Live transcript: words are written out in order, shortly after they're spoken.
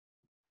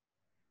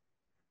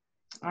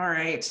All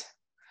right.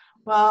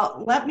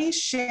 Well, let me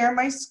share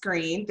my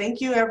screen.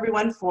 Thank you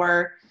everyone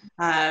for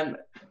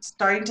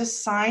starting to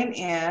sign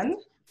in.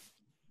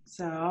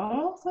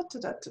 So,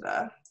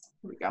 here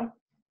we go.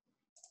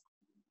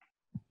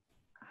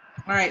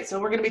 All right, so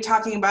we're going to be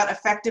talking about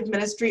effective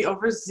ministry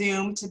over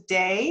Zoom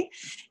today.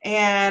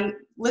 And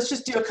let's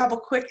just do a couple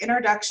quick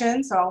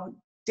introductions. So,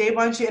 Dave,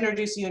 why don't you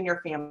introduce you and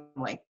your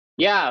family?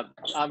 Yeah,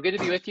 good to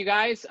be with you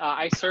guys.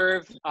 I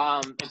serve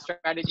in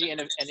strategy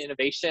and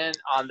innovation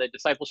on the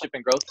discipleship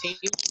and growth team,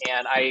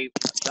 and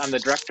I'm the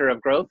director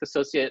of growth,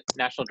 associate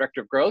national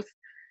director of growth.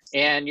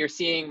 And you're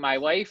seeing my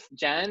wife,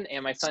 Jen,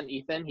 and my son,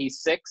 Ethan.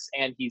 He's 6,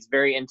 and he's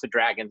very into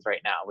dragons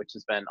right now, which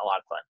has been a lot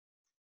of fun.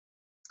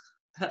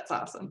 That's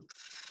awesome.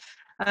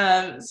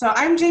 So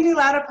I'm Jamie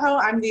Latipo.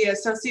 I'm the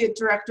Associate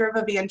Director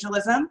of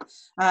Evangelism.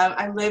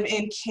 I live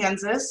in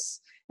Kansas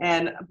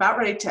and about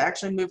ready to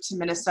actually move to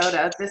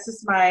Minnesota. This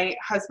is my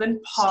husband,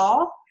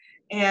 Paul,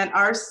 and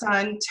our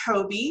son,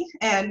 Toby.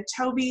 And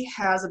Toby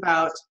has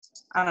about,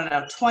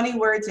 20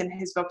 words in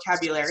his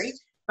vocabulary,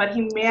 but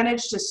he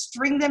managed to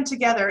string them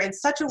together in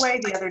such a way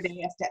the other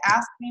day as to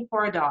ask me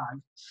for a dog.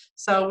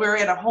 So we're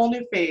in a whole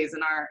new phase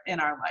in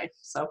our life.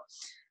 So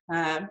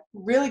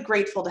really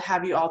grateful to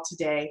have you all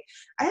today.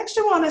 I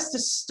actually want us to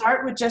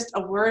start with just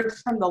a word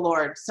from the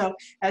Lord. So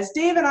as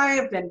Dave and I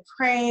have been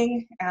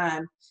praying,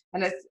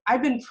 and as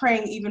I've been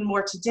praying even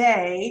more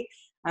today,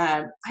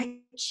 I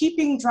keep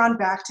being drawn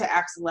back to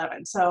Acts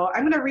 11. So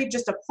I'm going to read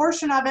just a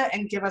portion of it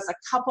and give us a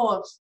couple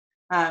of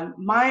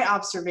my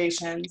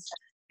observations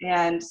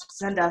and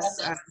send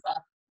us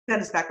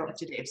back over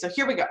to Dave. So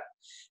here we go.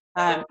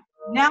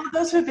 Now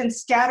those who have been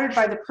scattered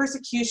by the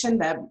persecution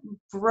that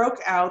broke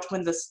out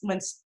when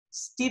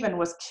Stephen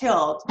was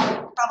killed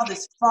traveled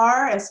as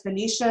far as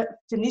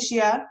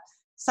Phoenicia,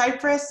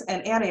 Cyprus,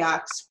 and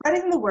Antioch,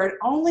 spreading the word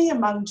only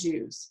among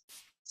Jews.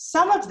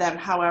 Some of them,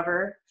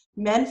 however,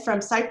 men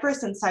from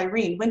Cyprus and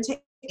Cyrene, went to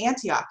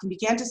Antioch and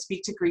began to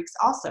speak to Greeks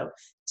also,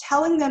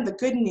 telling them the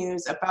good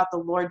news about the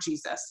Lord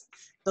Jesus.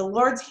 The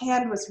Lord's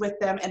hand was with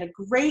them, and a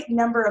great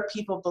number of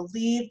people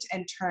believed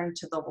and turned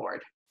to the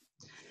Lord.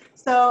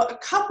 So a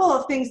couple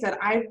of things that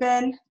I've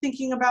been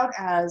thinking about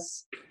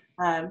as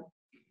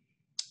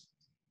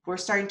we're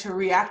starting to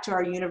react to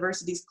our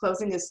university's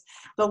closing is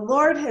the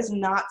Lord is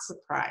not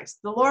surprised.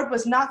 The Lord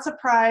was not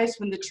surprised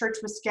when the church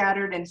was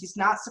scattered, and he's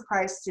not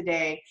surprised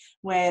today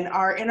when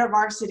our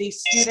InterVarsity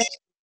student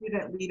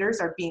leaders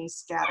are being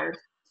scattered.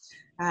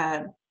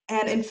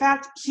 And in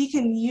fact, he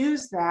can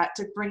use that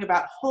to bring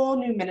about whole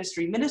new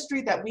ministry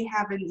that we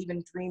haven't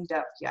even dreamed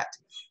of yet.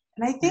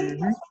 And I think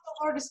that's what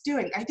the Lord is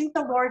doing. I think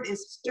the Lord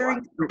is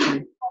stirring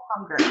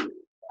hunger.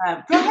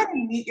 Go ahead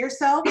and mute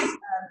yourselves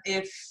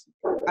if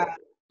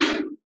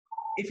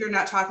you're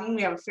not talking.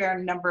 We have a fair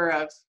number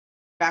of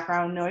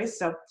background noise.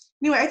 So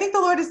anyway, I think the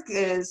Lord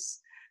is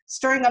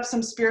stirring up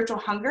some spiritual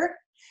hunger,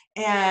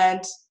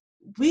 and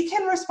we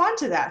can respond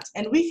to that.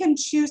 And we can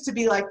choose to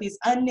be like these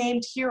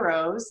unnamed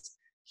heroes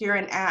here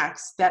in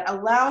Acts that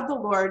allowed the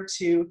Lord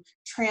to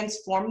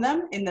transform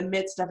them in the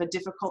midst of a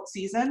difficult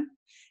season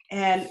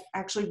and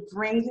actually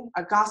bring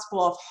a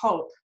gospel of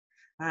hope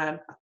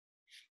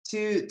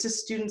to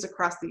students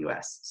across the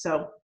U.S.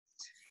 So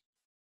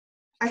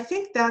I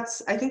think that's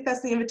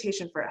the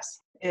invitation for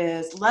us,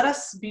 is let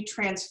us be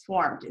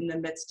transformed in the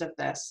midst of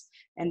this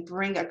and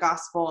bring a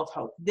gospel of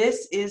hope.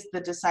 This is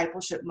the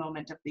discipleship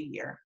moment of the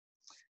year.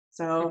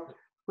 So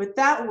with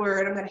that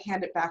word, I'm going to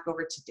hand it back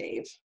over to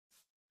Dave.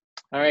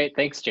 All right,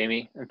 thanks,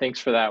 Jamie, and thanks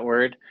for that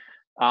word.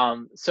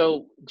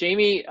 So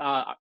Jamie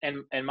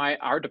and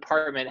our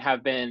department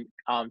have been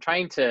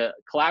trying to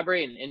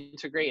collaborate and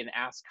integrate and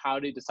ask,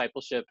 how do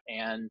discipleship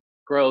and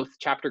growth,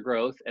 chapter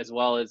growth, as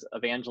well as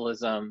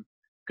evangelism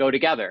go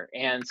together?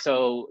 And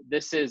so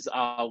this is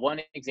one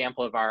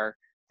example of our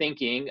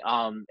thinking.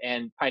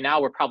 And by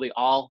now we're probably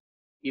all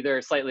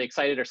either slightly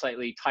excited or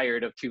slightly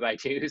tired of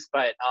 2x2s,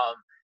 but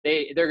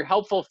they're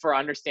helpful for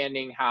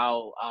understanding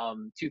how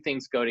two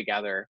things go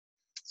together.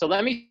 So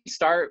let me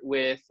start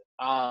with,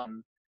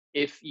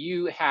 if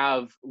you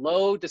have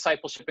low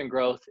discipleship and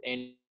growth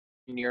in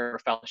your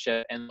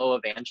fellowship and low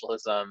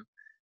evangelism,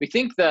 we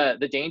think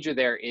the danger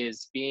there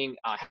is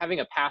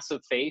having a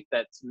passive faith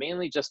that's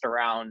mainly just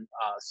around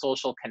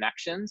social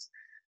connections.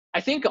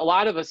 I think a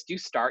lot of us do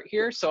start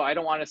here, so I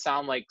don't want to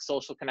sound like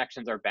social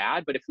connections are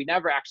bad, but if we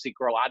never actually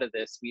grow out of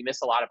this, we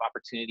miss a lot of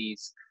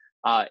opportunities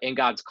in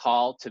God's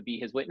call to be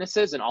his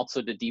witnesses and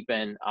also to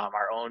deepen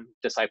our own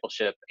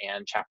discipleship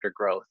and chapter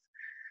growth.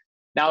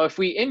 Now, if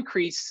we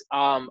increase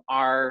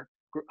our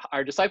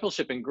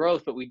discipleship and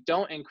growth, but we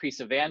don't increase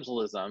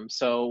evangelism,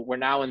 so we're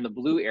now in the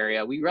blue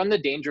area, we run the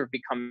danger of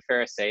becoming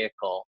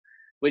Pharisaical,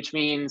 which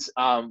means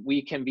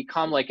we can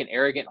become like an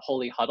arrogant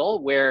holy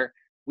huddle where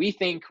we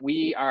think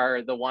we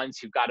are the ones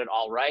who've got it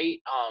all right.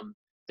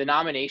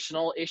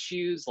 Denominational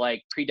issues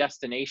like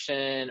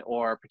predestination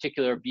or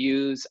particular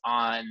views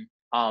on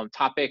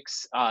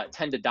topics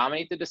tend to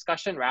dominate the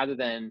discussion rather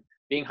than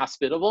being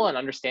hospitable and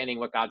understanding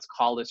what God's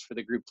call is for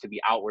the group to be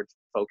outward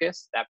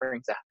focused. That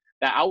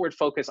outward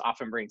focus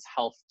often brings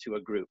health to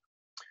a group.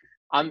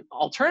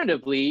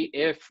 Alternatively,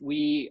 if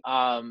we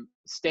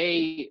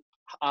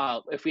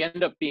if we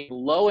end up being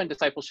low in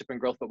discipleship and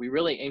growth, but we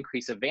really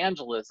increase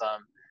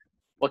evangelism,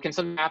 what can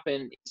sometimes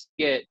happen is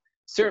get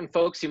certain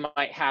folks who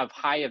might have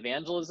high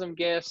evangelism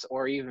gifts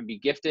or even be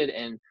gifted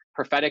in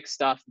prophetic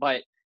stuff,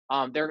 but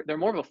they're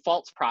more of a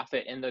false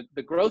prophet, and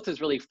the growth is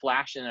really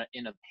flash in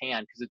a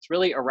pan, because it's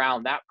really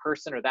around that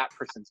person or that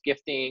person's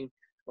gifting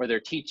or their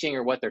teaching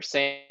or what they're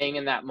saying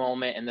in that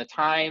moment, and the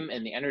time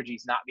and the energy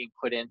is not being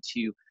put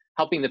into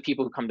helping the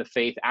people who come to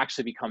faith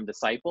actually become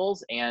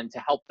disciples and to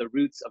help the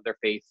roots of their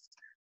faith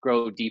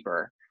grow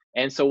deeper.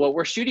 And so what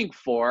we're shooting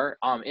for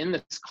in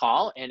this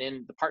call and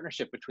in the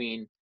partnership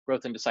between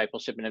growth and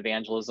discipleship and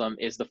evangelism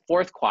is the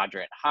fourth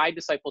quadrant: high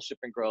discipleship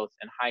and growth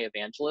and high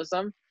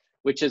evangelism,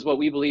 which is what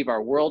we believe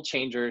are world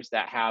changers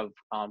that have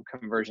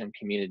conversion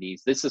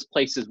communities. This is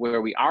places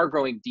where we are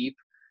growing deep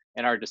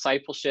in our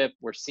discipleship.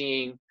 We're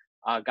seeing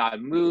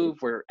God move.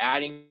 We're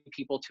adding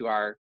people to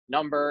our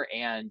number,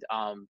 and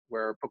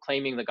we're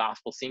proclaiming the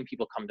gospel, seeing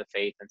people come to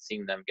faith and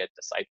seeing them get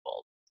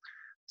discipled.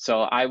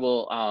 So I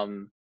will,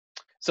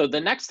 so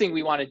the next thing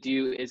we want to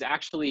do is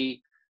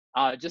actually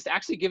just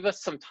give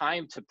us some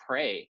time to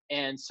pray.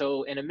 And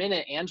so in a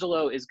minute,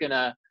 Angelo is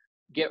gonna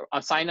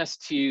assign us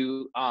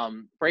to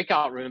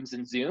breakout rooms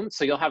in Zoom.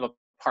 So you'll have a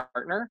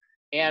partner.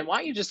 And why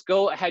don't you just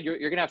go ahead,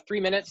 you're gonna have 3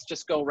 minutes,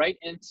 just go right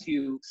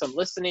into some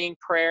listening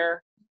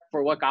prayer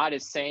for what God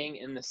is saying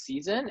in the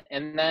season.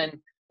 And then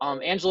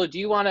Angelo, do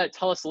you wanna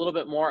tell us a little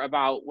bit more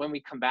about when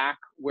we come back,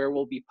 where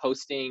we'll be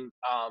posting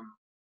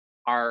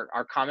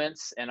our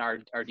comments and our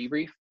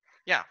debrief?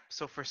 Yeah,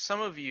 so for some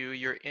of you,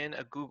 you're in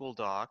a Google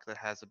Doc that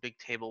has a big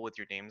table with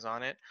your names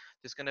on it.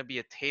 There's going to be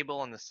a table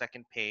on the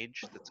second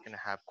page that's going to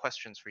have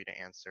questions for you to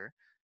answer.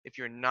 If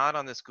you're not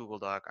on this Google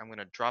Doc, I'm going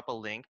to drop a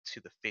link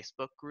to the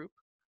Facebook group,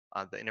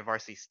 the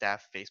InterVarsity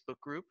staff Facebook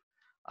group,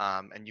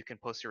 and you can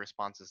post your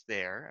responses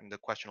there, and the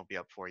question will be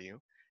up for you.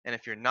 And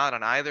if you're not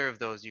on either of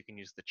those, you can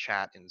use the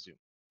chat in Zoom.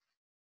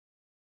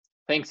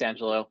 Thanks,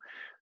 Angelo.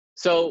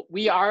 So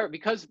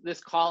because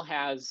this call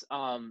has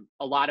a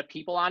lot of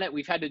people on it,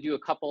 we've had to do a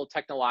couple of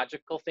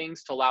technological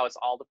things to allow us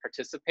all to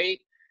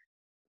participate.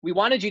 We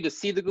wanted you to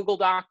see the Google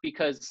Doc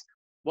because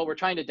what we're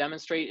trying to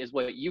demonstrate is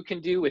what you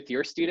can do with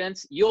your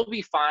students. You'll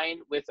be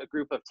fine with a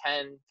group of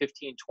 10,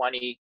 15,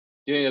 20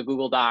 doing a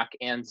Google Doc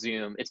and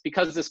Zoom. It's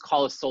because this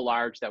call is so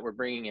large that we're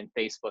bringing in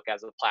Facebook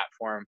as a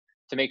platform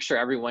to make sure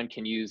everyone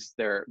can use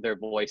their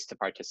voice to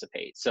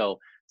participate. So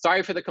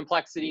sorry for the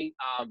complexity,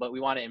 but we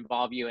want to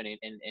involve you and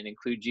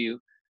include you.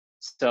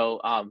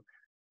 So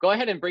go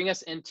ahead and bring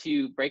us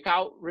into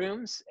breakout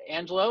rooms,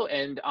 Angelo,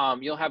 and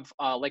you'll have,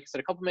 like I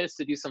said, a couple minutes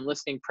to do some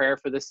listening prayer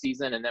for this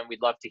season, and then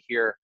we'd love to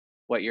hear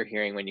what you're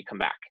hearing when you come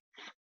back.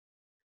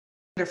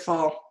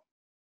 Wonderful.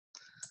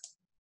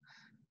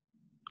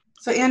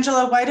 So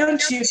Angela, why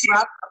don't you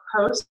drop a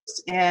post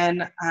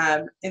in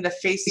the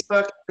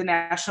Facebook, the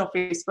national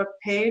Facebook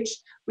page?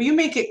 Will you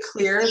make it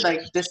clear,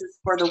 like this is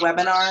for the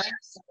webinar,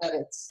 so that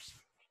it's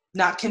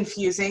not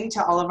confusing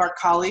to all of our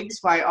colleagues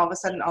why all of a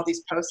sudden all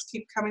these posts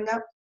keep coming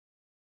up?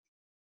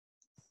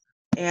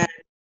 And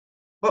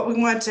what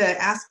we want to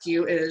ask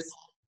you is,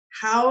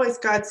 how is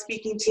God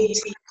speaking to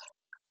you?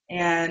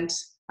 And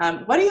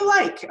what do you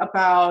like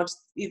about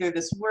either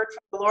this word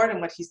from the Lord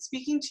and what he's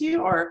speaking to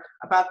you, or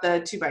about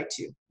the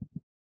 2x2?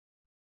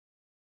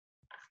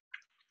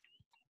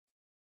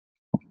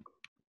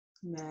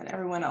 And then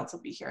everyone else will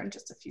be here in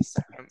just a few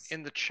seconds.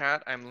 In the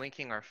chat, I'm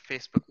linking our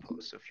Facebook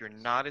post. So if you're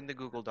not in the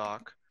Google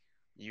Doc,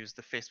 use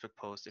the Facebook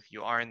post. If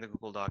you are in the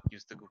Google Doc,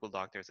 use the Google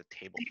Doc. There's a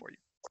table for you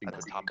at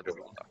the top of the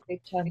Google Doc.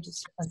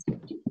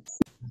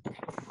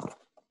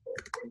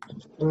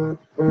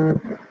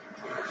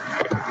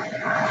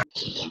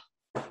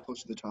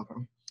 Close to the top.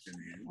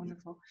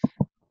 Wonderful.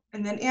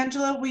 And then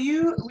Angela, will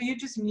you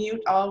just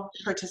mute all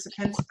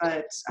participants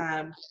but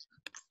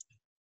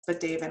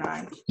Dave and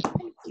I?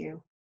 Thank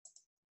you.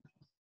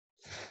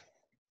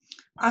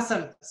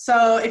 Awesome.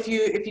 So if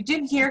you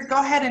didn't hear,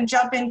 go ahead and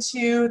jump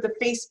into the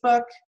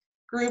Facebook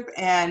group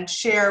and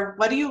share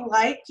what do you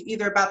like,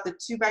 either about the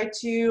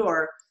 2x2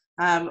 or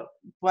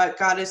what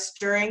God is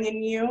stirring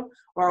in you,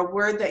 or a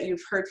word that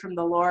you've heard from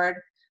the Lord.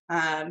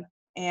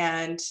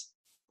 And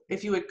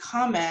if you would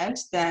comment,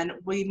 then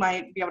we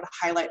might be able to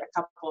highlight a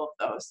couple of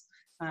those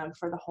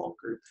for the whole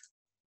group.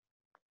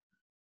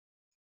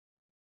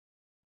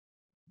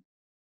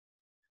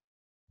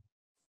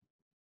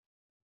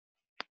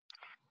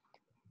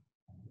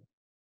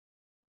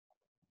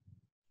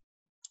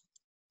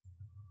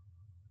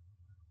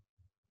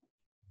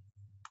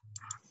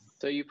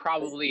 So you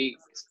probably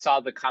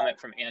saw the comment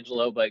from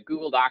Angelo, but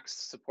Google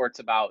Docs supports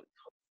about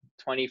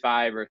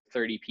 25 or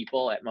 30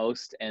 people at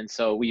most. And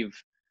so we've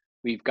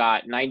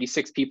got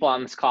 96 people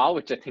on this call,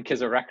 which I think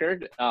is a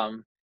record,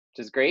 which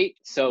is great.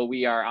 So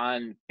we are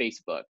on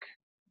Facebook,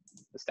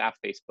 the staff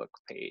Facebook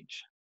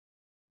page.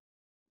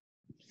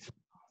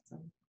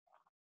 Awesome.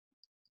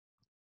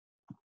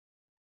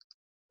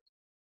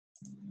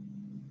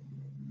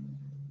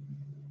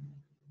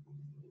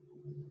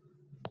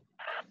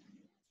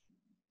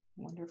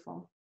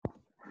 Wonderful.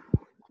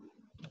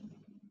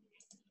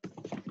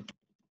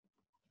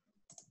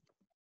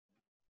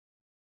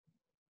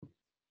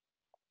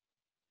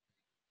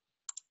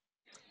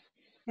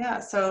 Yeah,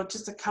 so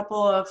just a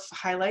couple of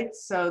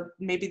highlights. So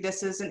maybe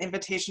this is an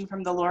invitation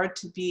from the Lord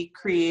to be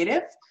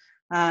creative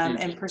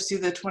and pursue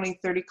the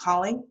 2030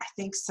 calling. I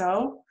think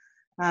so.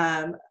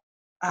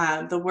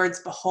 The words,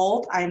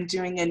 behold, I'm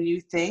doing a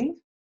new thing.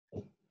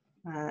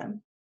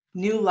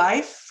 New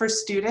life for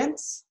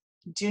students.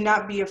 Do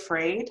not be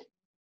afraid.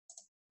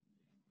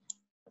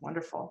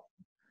 Wonderful.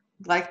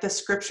 Like the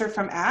scripture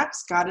from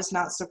Acts, God is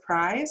not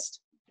surprised.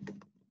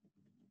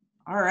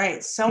 All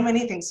right, so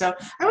many things. So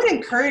I would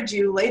encourage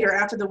you later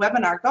after the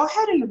webinar, go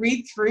ahead and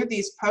read through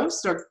these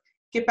posts or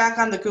get back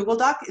on the Google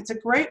Doc. It's a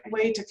great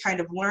way to kind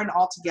of learn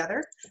all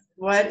together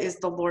what is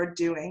the Lord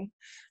doing.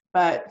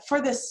 But for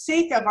the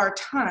sake of our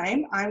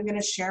time, I'm going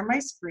to share my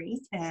screen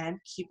and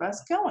keep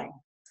us going.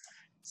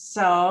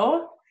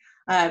 So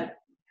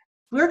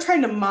we're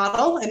trying to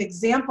model an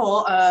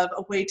example of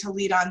a way to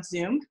lead on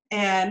Zoom.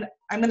 And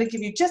I'm going to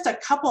give you just a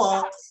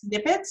couple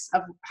snippets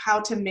of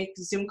how to make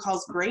Zoom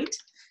calls great.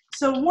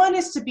 So one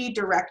is to be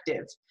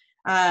directive.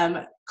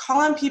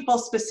 Call on people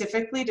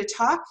specifically to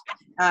talk.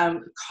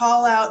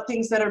 Call out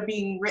things that are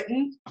being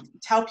written.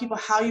 Tell people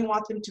how you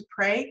want them to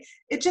pray.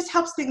 It just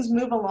helps things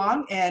move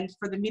along and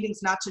for the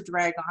meetings not to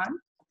drag on.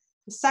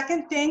 The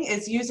second thing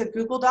is use a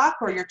Google Doc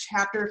or your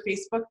chapter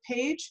Facebook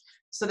page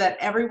so that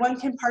everyone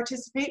can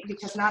participate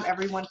because not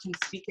everyone can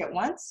speak at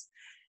once.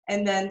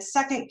 And then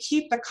second,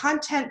 keep the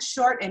content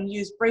short and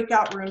use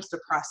breakout rooms to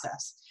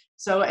process.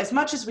 So as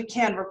much as we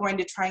can, we're going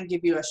to try and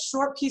give you a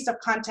short piece of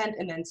content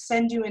and then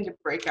send you into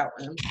breakout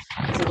rooms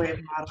as a way of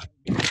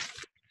modeling.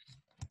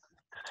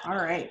 All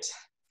right.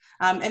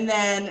 And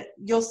then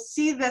you'll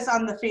see this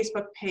on the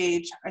Facebook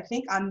page, I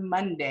think on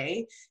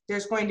Monday.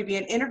 There's going to be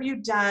an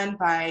interview done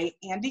by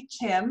Andy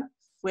Kim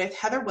with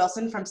Heather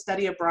Wilson from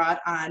Study Abroad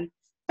on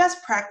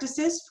best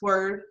practices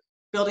for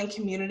building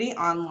community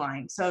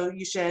online. So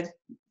you should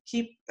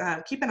keep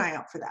an eye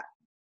out for that.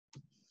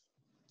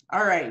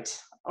 All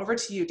right, over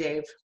to you,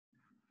 Dave.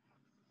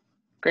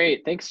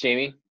 Great, thanks,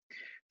 Jamie.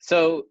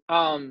 So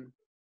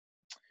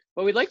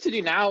what we'd like to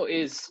do now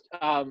is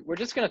we're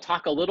just going to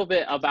talk a little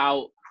bit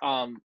about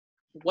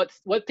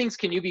what things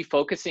can you be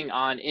focusing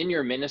on in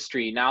your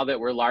ministry now that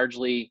we're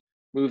largely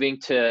moving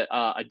to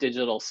a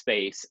digital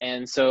space.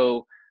 And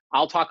so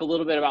I'll talk a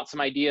little bit about some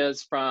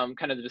ideas from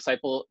kind of the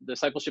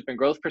discipleship and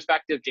growth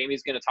perspective.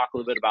 Jamie's going to talk a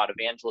little bit about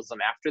evangelism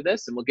after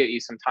this, and we'll give you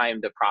some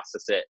time to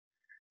process it.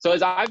 So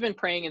as I've been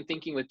praying and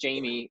thinking with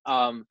Jamie,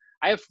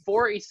 I have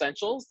 4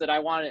 essentials that I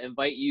want to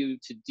invite you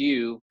to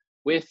do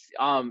with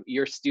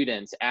your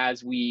students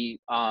as we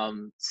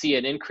see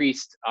an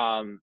increased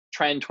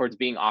trend towards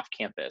being off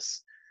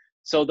campus.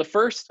 So the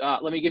first,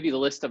 let me give you the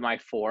list of my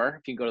 4,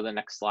 if you can go to the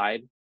next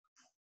slide.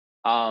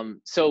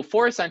 So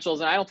 4 essentials,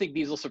 and I don't think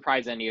these will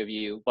surprise any of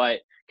you, but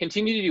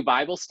continue to do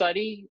Bible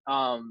study,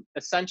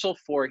 essential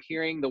for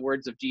hearing the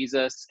words of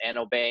Jesus and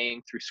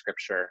obeying through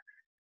scripture.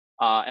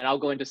 And I'll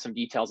go into some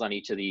details on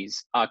each of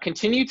these.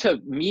 Continue to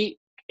meet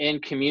in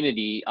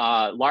community,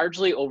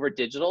 largely over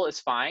digital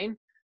is fine,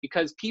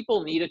 because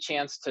people need a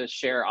chance to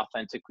share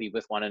authentically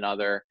with one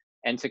another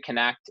and to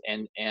connect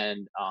and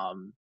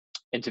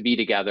to be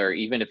together,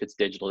 even if it's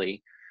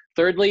digitally.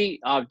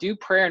 Thirdly, do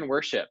prayer and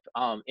worship.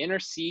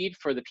 Intercede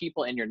for the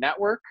people in your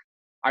network.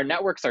 Our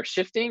networks are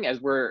shifting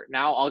as we're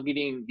now all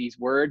getting these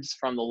words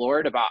from the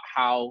Lord about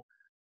how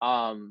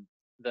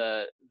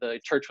the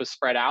church was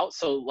spread out.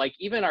 So like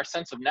even our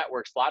sense of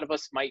networks, a lot of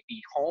us might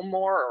be home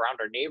more, around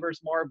our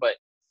neighbors more, but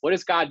what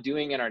is God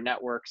doing in our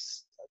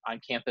networks on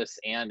campus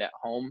and at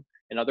home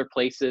and other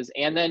places?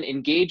 And then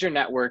engage your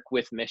network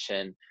with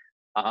mission.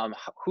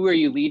 Who are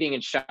you leading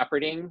and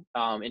shepherding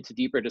into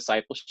deeper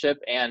discipleship?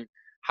 And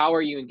how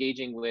are you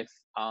engaging with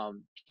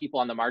people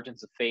on the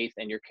margins of faith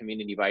and your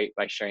community by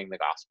sharing the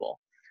gospel?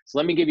 So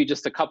let me give you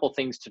just a couple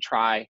things to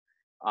try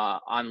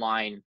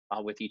online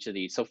with each of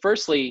these. So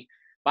firstly,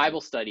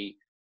 Bible study.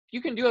 You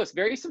can do a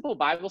very simple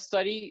Bible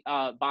study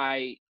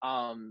by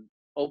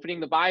opening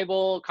the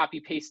Bible, copy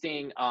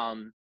pasting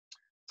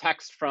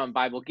text from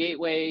Bible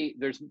Gateway.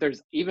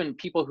 There's even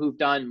people who've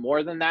done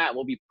more than that.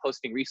 We'll be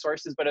posting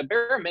resources, but at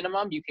bare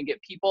minimum, you can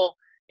get people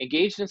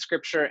engaged in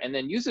scripture and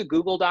then use a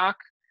Google Doc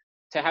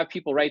to have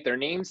people write their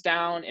names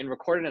down and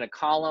record it in a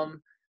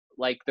column,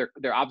 like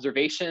their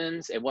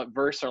observations and what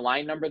verse or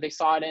line number they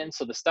saw it in.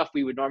 So the stuff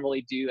we would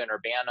normally do in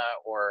Urbana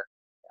or,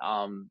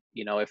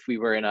 you know, if we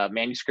were in a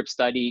manuscript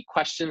study,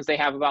 questions they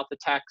have about the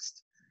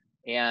text.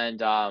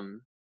 And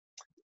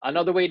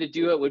another way to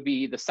do it would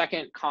be the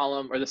second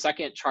column or the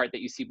second chart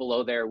that you see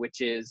below there, which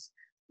is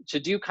to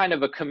do kind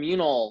of a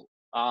communal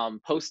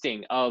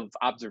posting of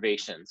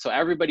observations. So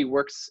everybody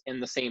works in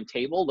the same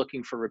table,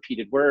 looking for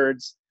repeated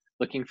words,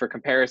 looking for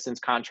comparisons,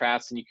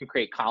 contrasts, and you can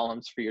create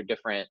columns for your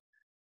different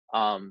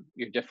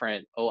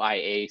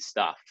OIA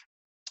stuff.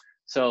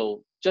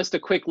 So just a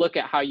quick look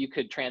at how you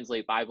could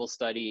translate Bible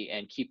study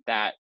and keep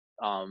that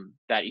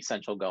that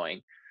essential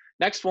going.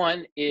 Next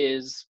one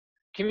is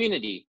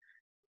community.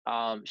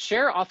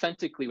 Share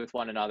authentically with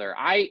one another.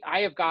 I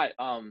have got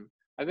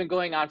I've been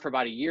going on for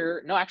about a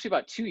year, no, actually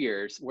about 2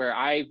 years, where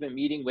I've been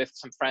meeting with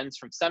some friends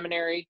from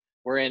seminary.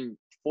 We're in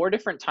 4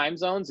 different time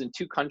zones in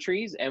 2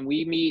 countries, and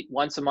we meet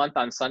once a month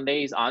on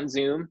Sundays on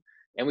Zoom,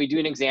 and we do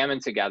an examen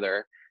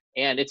together.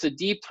 And it's a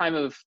deep time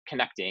of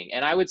connecting.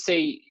 And I would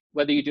say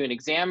whether you do an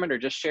examen or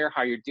just share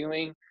how you're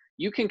doing,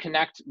 you can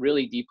connect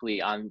really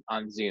deeply on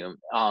Zoom.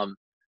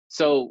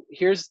 So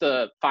here's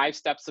the 5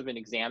 steps of an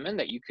examen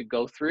that you could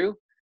go through.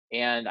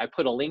 And I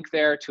put a link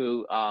there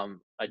to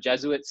a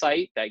Jesuit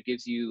site that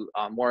gives you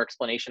more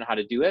explanation on how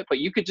to do it. But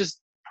you could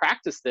just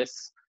practice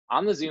this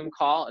on the Zoom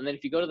call. And then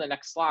if you go to the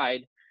next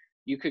slide,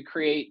 you could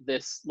create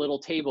this little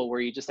table where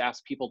you just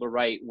ask people to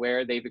write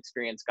where they've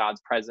experienced God's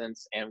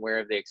presence and where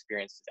have they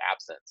experienced his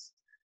absence.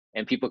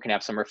 And people can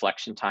have some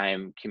reflection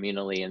time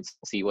communally and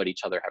see what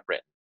each other have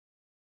written.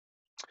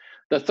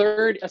 The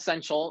third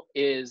essential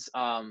is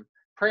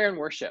prayer and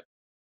worship.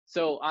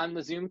 So on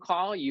the Zoom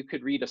call, you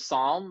could read a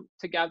psalm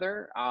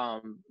together.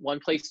 One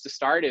place to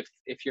start,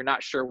 if you're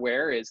not sure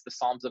where, is the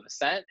Psalms of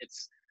Ascent.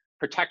 It's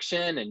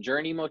protection and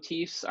journey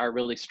motifs are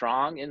really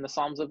strong in the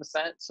Psalms of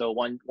Ascent. So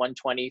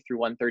 120 through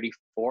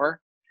 134.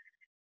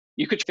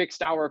 You could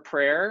fixed hour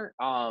prayer.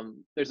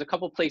 There's a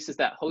couple places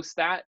that host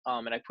that,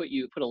 and I put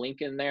a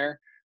link in there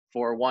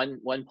for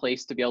one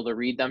place to be able to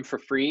read them for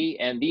free.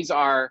 And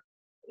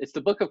it's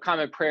the Book of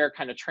Common Prayer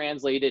kind of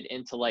translated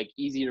into like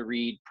easy to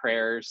read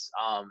prayers.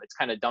 It's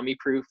kind of dummy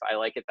proof. I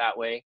like it that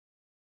way.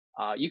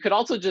 You could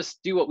also just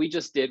do what we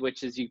just did,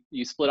 which is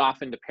you split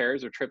off into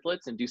pairs or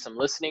triplets and do some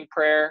listening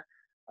prayer,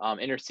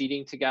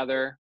 interceding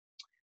together.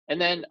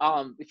 And then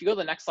if you go to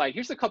the next slide,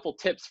 here's a couple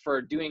tips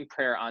for doing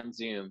prayer on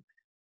Zoom.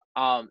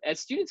 As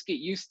students get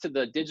used to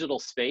the digital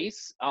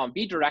space,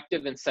 be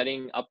directive in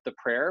setting up the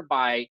prayer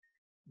by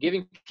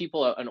giving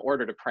people an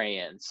order to pray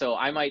in. So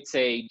I might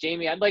say,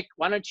 Jamie,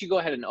 why don't you go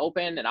ahead and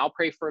open and I'll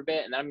pray for a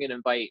bit, and then I'm going to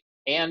invite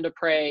Anne to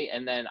pray,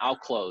 and then I'll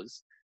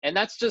close. And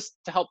that's just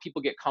to help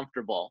people get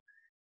comfortable.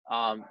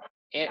 And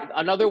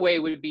another way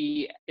would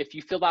be, if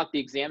you filled out the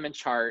examen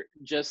chart,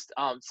 just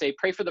say,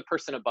 pray for the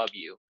person above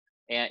you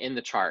and in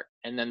the chart.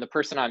 And then the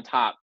person on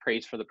top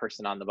prays for the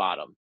person on the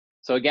bottom.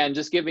 So again,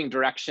 just giving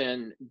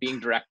direction, being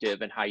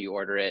directive in how you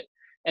order it.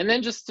 And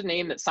then just to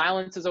name that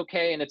silence is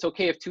okay, and it's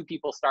okay if 2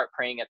 people start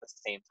praying at the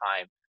same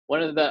time.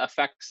 One of the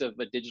effects of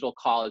a digital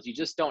call is you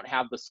just don't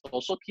have the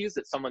social cues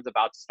that someone's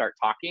about to start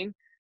talking.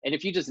 And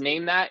if you just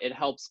name that, it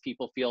helps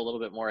people feel a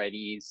little bit more at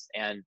ease.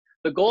 And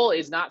the goal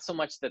is not so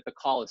much that the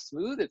call is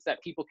smooth, it's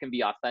that people can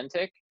be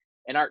authentic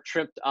and aren't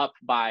tripped up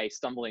by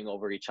stumbling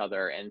over each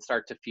other and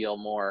start to feel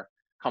more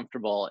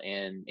comfortable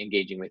in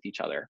engaging with each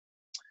other.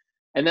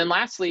 And then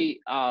lastly,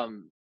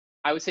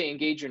 I would say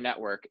engage your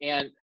network.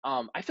 And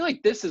I feel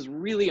like this is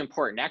really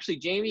important. Actually,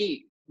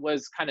 Jamie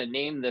was kind of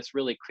named this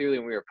really clearly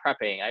when we were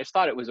prepping. I just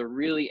thought it was a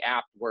really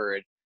apt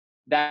word,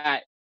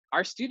 that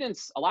our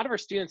students, a lot of our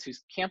students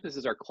whose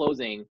campuses are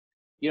closing,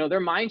 their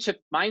minds are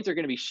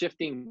going to be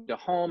shifting to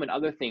home and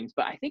other things.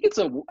 But I think it's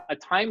a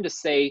time to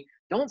say,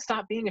 don't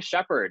stop being a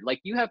shepherd. Like,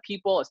 you have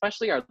people,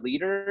 especially our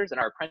leaders and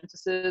our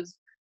apprentices,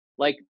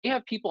 like they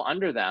have people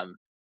under them.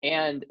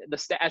 And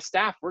as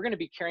staff, we're going to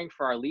be caring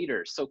for our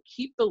leaders. So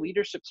keep the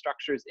leadership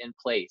structures in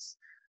place.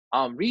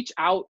 Reach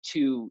out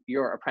to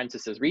your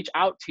apprentices, reach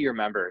out to your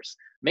members,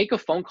 make a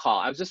phone call.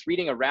 I was just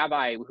reading a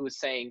rabbi who was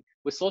saying,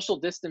 with social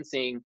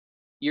distancing,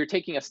 you're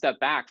taking a step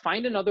back.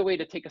 Find another way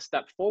to take a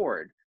step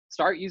forward.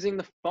 Start using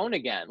the phone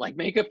again, like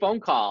make a phone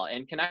call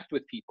and connect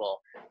with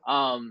people.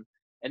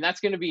 And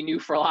that's going to be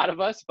new for a lot of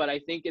us, but I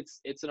think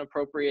it's an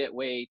appropriate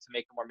way to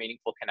make a more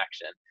meaningful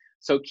connection.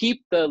 So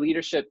keep the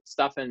leadership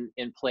stuff in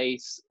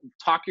place.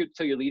 Talk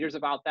to your leaders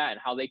about that and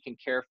how they can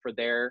care for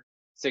their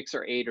 6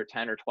 or 8 or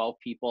 10 or 12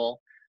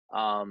 people.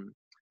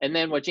 And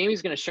then what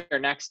Jamie's going to share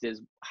next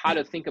is how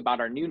to think about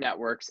our new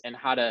networks and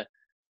how to,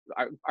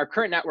 our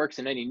current networks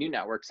and any new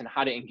networks, and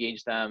how to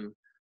engage them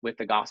with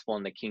the gospel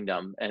and the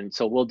kingdom. And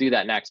so we'll do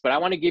that next. But I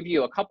want to give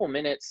you a couple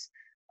minutes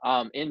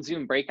in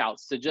Zoom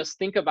breakouts to just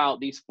think about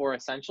these 4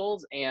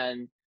 essentials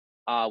and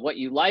what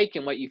you like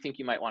and what you think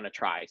you might want to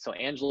try. So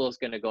Angela is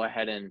going to go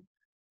ahead and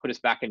put us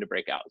back into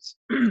breakouts.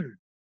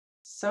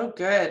 So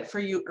good. For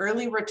you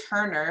early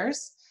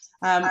returners,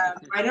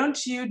 why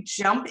don't you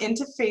jump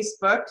into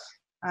Facebook?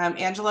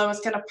 Angela was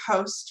going to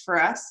post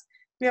for us.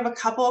 We have a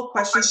couple of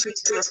questions to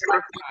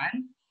reflect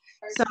on.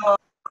 So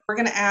we're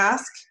going to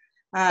ask,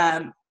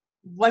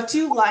 what do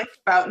you like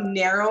about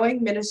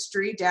narrowing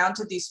ministry down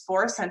to these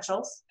 4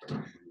 essentials?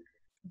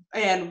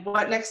 And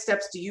what next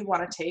steps do you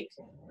want to take?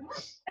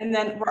 And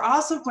then we're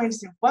also going to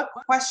say, what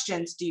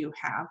questions do you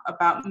have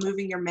about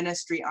moving your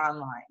ministry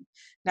online?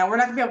 Now, we're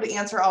not going to be able to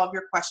answer all of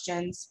your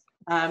questions.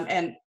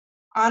 And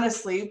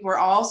honestly, we're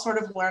all sort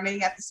of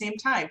learning at the same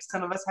time.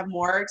 Some of us have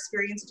more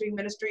experience doing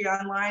ministry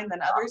online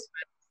than others,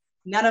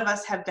 but none of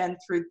us have been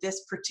through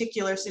this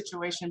particular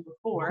situation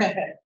before.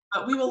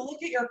 But we will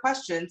look at your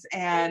questions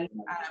and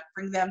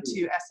bring them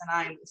to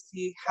SNI and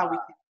see how we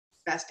can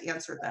best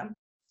answer them.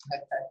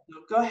 So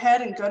go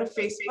ahead and go to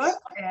Facebook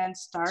and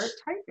start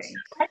typing.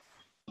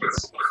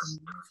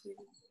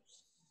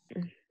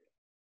 You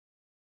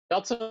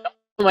also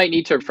might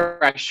need to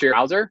refresh your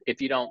browser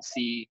if you don't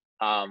see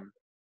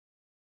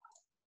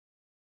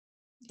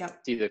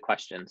see the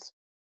questions.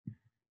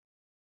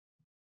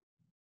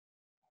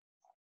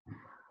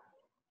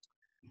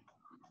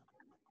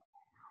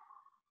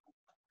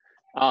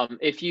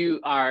 If you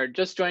are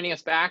just joining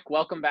us back,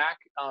 welcome back.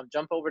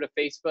 Jump over to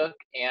Facebook,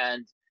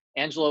 and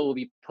Angela will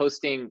be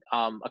posting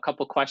a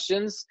couple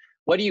questions.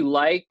 What do you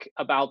like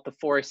about the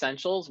 4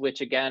 essentials,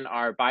 which again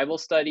are Bible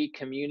study,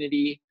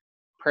 community,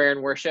 prayer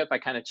and worship? I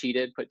kind of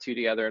cheated, put 2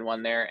 together in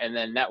one there, and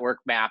then network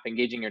map,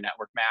 engaging your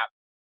network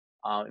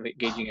map,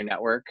 engaging your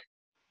network.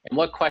 And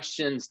what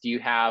questions do you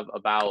have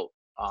about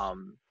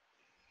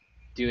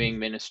doing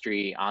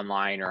ministry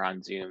online or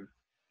on Zoom?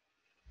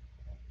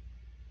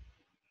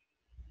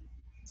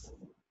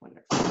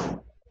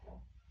 Wonderful.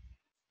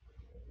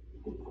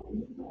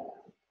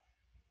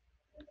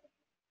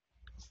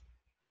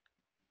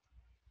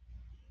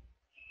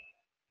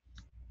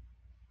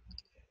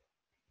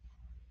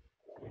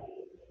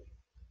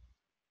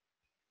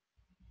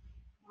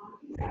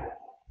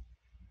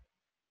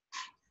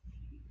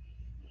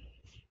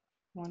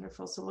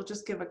 Wonderful. So we'll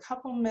just give a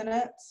couple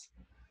minutes.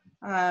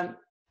 Anna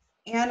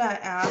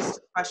asked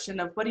a question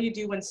of what do you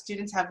do when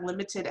students have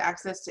limited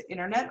access to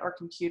internet or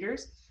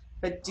computers,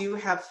 but do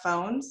have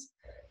phones?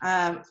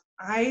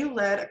 I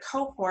led a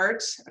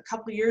cohort a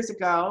couple years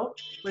ago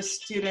with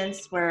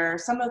students where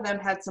some of them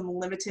had some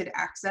limited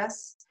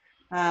access,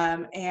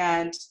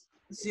 and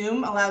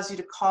Zoom allows you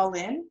to call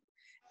in.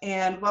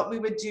 And what we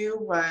would do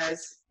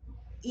was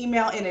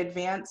email in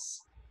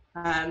advance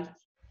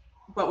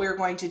what we were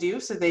going to do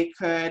so they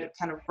could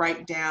kind of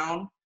write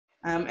down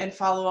and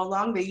follow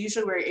along. They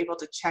usually were able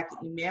to check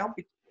email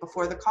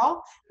before the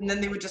call, and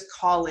then they would just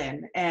call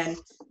in, and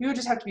we would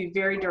just have to be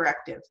very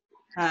directive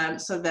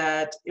so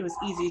that it was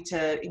easy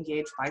to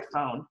engage by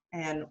phone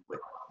and with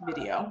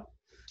video.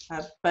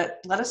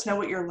 But let us know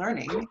what you're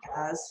learning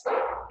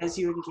as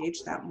you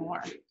engage that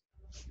more.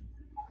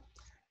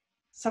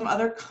 Some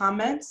other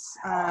comments,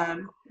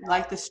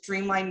 like the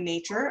streamlined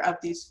nature of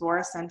these 4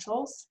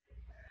 essentials.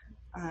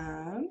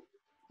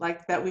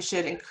 Like that we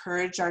should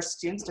encourage our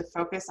students to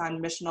focus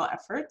on missional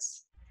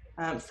efforts,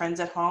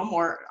 friends at home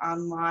or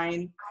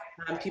online,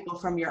 people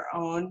from your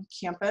own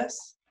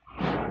campus.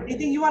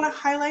 Anything you want to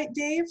highlight,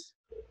 Dave?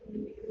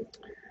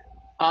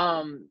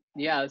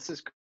 Yeah,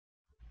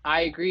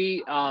 I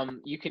agree.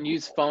 You can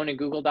use phone and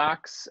Google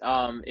Docs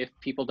if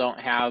people don't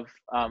have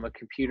a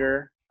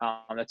computer.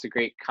 That's a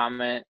great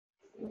comment.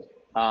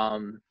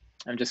 I'm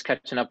just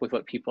catching up with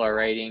what people are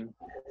writing.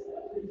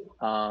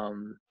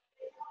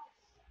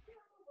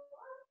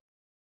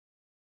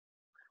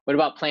 What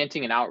about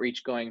planting and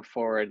outreach going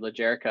forward,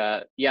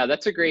 LaJerica? Yeah,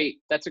 that's a great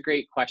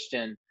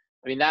question.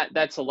 I mean,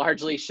 that's a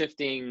largely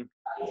shifting,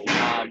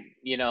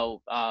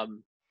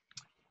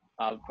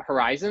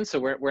 horizon. So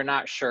we're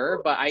not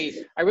sure, but I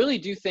really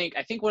do think,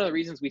 one of the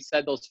reasons we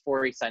said those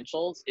 4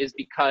 essentials is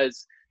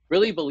because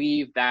really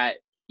believe that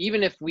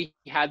even if we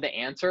had the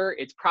answer,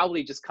 it's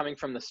probably just coming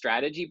from the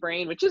strategy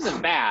brain, which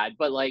isn't bad,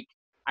 but like,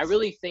 I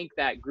really think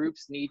that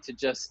groups need to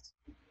just,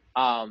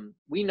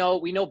 we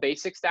know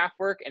basic staff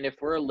work, and if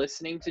we're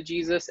listening to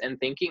Jesus and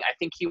thinking, I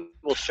think he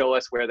will show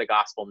us where the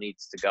gospel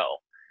needs to go.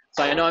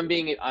 So I know I'm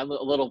being a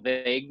little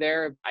vague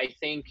there. I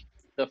think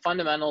the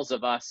fundamentals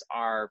of us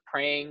are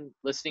praying,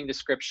 listening to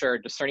scripture,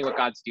 discerning what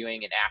God's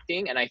doing, and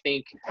acting. And I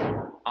think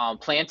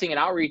planting and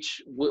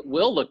outreach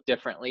will look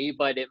differently,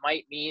 but it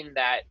might mean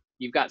that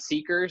you've got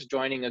seekers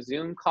joining a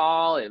Zoom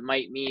call. It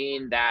might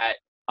mean that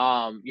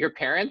your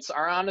parents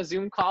are on a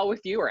Zoom call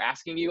with you or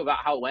asking you about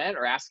how it went,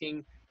 or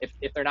asking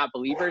if they're not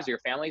believers, your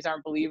families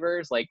aren't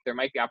believers. Like, there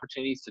might be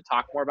opportunities to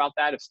talk more about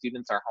that if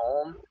students are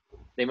home.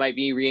 They might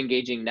be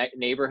re-engaging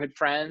neighborhood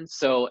friends.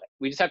 So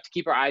we just have to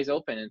keep our eyes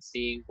open and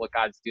seeing what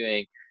God's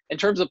doing. In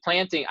terms of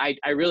planting, I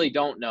really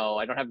don't know.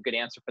 I don't have a good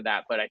answer for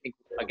that. But I think,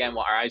 again,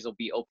 our eyes will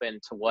be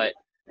open to what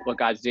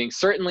God's doing.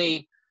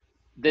 Certainly,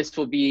 this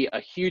will be a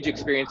huge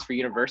experience for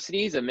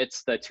universities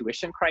amidst the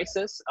tuition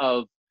crisis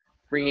of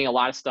bringing a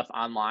lot of stuff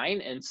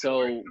online. And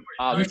so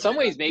in some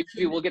ways, maybe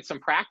we'll get some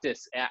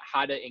practice at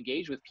how to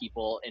engage with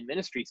people in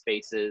ministry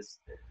spaces,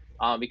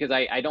 because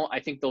I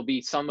think there'll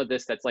be some of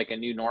this that's like a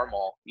new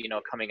normal,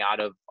 coming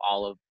out of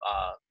all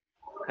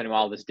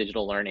of this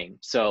digital learning.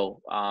 So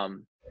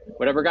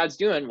whatever God's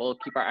doing, we'll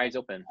keep our eyes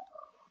open.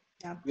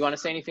 Yeah. You want to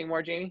say anything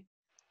more, Jamie?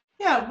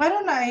 Yeah, why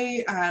don't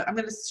I'm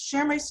going to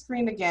share my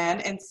screen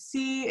again and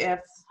see if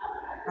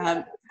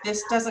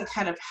this doesn't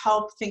kind of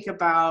help think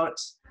about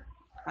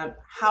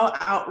how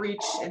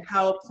outreach and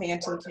how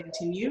planting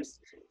continues.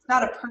 It's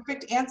not a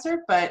perfect answer,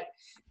 but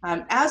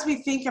as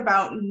we think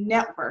about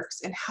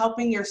networks and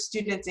helping your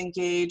students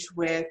engage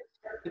with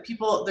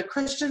the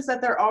Christians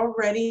that they're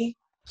already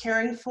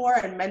caring for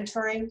and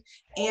mentoring,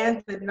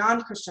 and the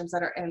non-Christians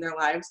that are in their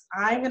lives,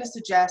 I'm going to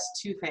suggest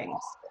 2 things.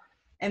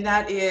 And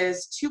that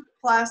is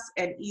 2+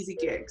 and Easy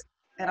Gigs.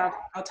 And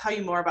I'll tell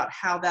you more about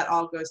how that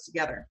all goes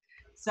together.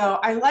 So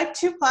I like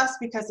 2+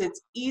 because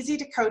it's easy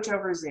to coach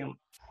over Zoom.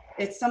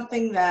 It's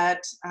something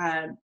that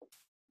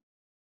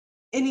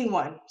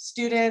anyone,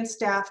 students,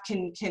 staff,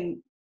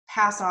 can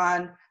pass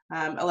on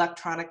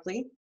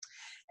electronically.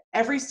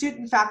 Every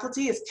student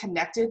faculty is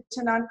connected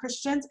to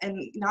non-Christians, and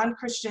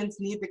non-Christians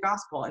need the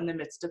gospel in the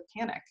midst of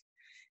panic.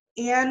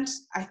 And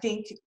I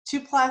think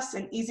 2+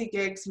 and Easy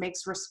Gigs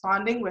makes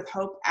responding with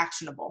hope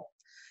actionable.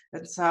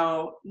 And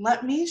so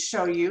let me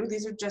show you,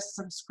 these are just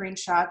some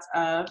screenshots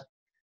of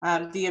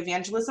the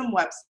evangelism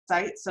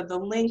website. So the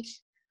link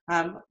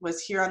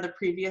was here on the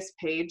previous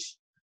page.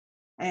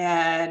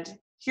 And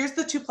here's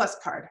the 2+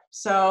 card.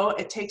 So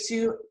it takes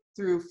you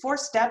through 4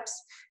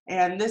 steps,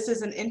 and this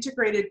is an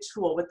integrated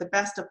tool with the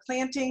best of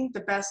planting,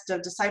 the best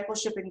of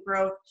discipleship and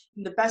growth,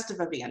 and the best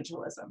of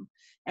evangelism.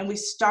 And we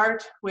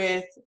start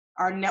with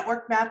our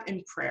network map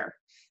in prayer.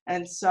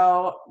 And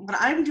so when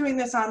I'm doing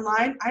this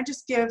online, I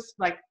just give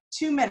like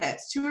 2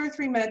 minutes, 2 or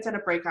 3 minutes in a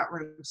breakout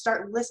room.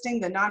 Start listing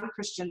the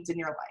non-Christians in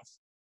your life.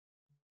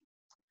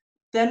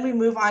 Then we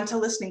move on to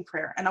listening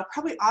prayer. And I'll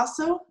probably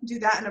also do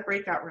that in a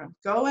breakout room.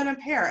 Go in a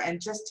pair and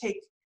just take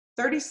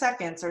 30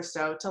 seconds or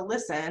so to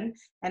listen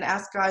and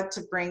ask God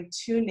to bring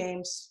 2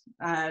 names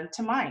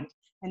to mind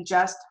and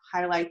just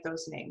highlight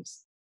those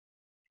names.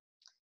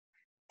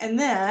 And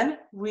then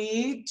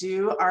we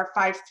do our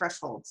 5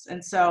 thresholds.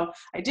 And so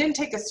I didn't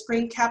take a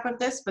screen cap of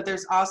this, but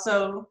there's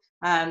also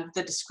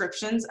the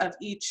descriptions of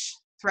each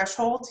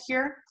threshold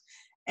here.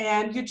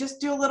 And you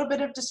just do a little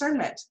bit of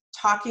discernment,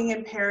 talking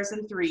in pairs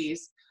and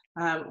threes.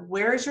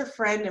 Where is your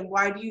friend and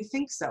why do you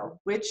think so?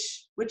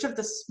 Which of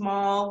the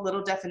small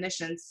little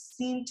definitions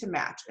seem to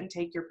match, and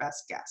take your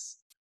best guess.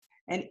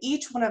 And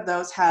each one of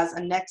those has a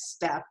next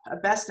step, a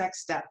best next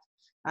step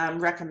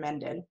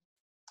recommended.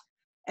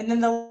 And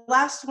then the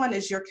last one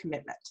is your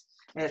commitment.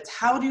 It's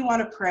how do you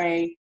want to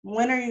pray?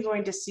 When are you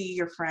going to see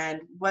your friend?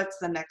 What's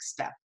the next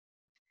step?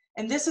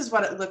 And this is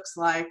what it looks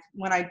like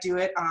when I do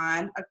it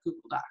on a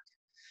Google Doc.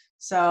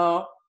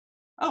 So,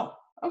 oh,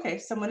 okay,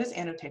 someone is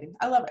annotating.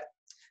 I love it.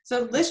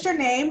 So list your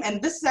name,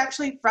 and this is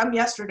actually from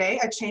yesterday.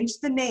 I changed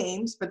the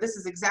names, but this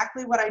is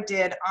exactly what I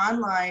did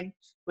online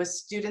with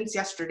students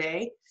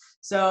yesterday.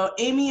 So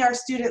Amy, our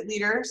student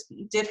leader,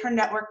 did her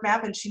network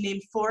map, and she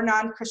named 4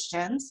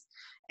 non-Christians.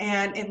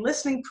 And in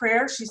listening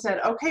prayer, she said,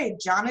 okay,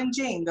 John and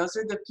Jane, those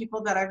are the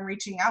people that I'm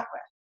reaching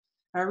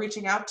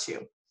out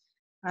to.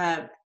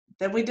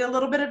 Then we did a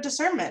little bit of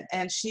discernment,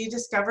 and she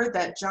discovered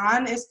that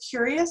John is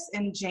curious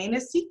and Jane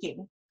is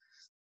seeking.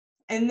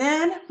 And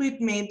then we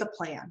made the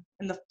plan,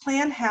 and the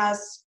plan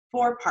has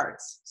 4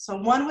 parts. So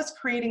one was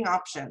creating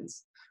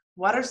options.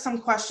 What are some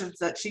questions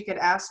that she could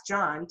ask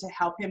John to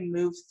help him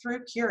move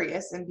through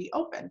curious and be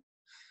open?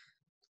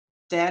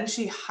 Then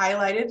she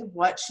highlighted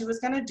what she was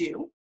going to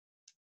do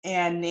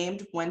and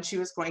named when she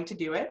was going to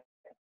do it.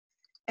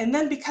 And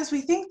then because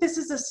we think this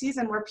is a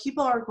season where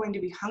people are going to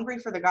be hungry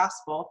for the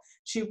gospel,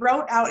 she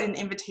wrote out an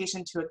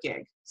invitation to a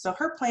gig. So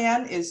her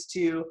plan is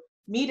to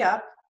meet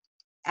up,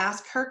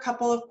 ask her a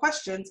couple of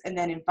questions, and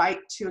then invite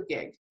to a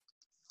gig.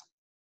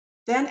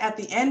 Then at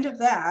the end of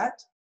that,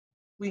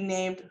 we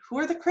named who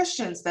are the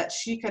Christians that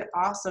she could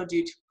also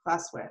do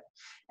 2+ with.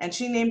 And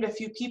she named a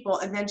few people,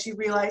 and then she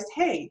realized,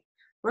 hey,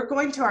 we're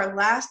going to our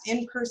last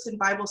in-person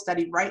Bible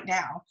study right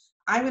now.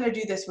 I'm going to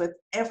do this with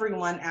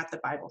everyone at the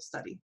Bible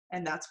study.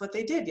 And that's what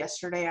they did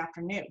yesterday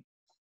afternoon.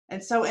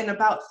 And so in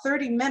about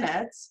 30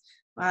 minutes,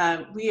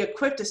 we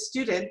equipped a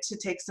student to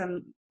take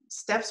some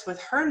steps with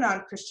her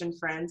non-Christian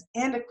friends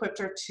and equipped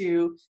her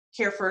to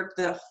care for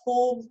the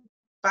whole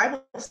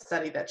Bible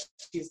study that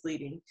she's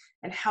leading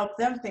and help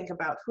them think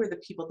about who are the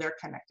people they're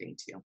connecting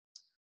to.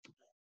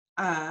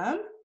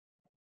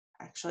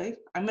 Actually,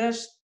 I'm going to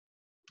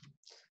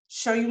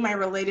show you my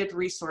related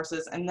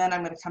resources, and then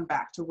I'm going to come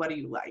back to what do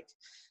you like.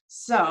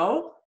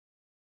 So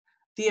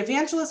the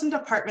evangelism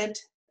department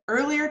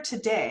earlier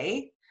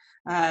today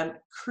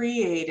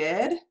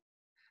created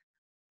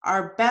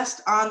our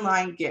best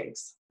online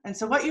gigs. And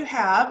so what you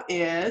have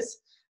is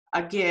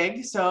a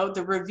gig, so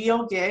the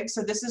reveal gig.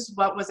 So this is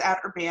what was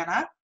at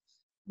Urbana.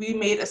 We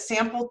made a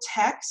sample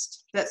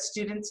text that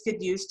students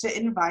could use to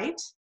invite.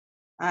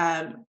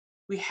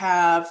 We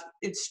have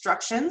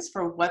instructions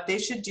for what they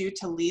should do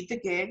to lead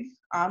the gig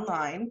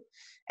online,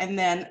 and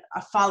then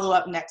a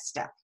follow-up next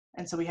step.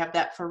 And so we have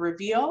that for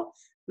reveal.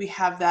 We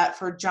have that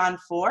for John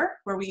 4,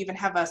 where we even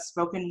have a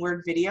spoken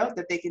word video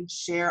that they can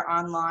share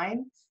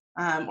online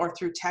or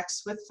through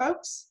text with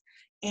folks.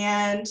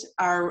 And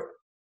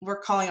we're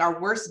calling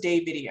our worst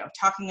day video,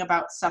 talking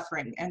about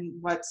suffering and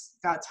what's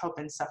God's hope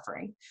in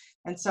suffering.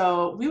 And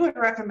so we would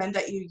recommend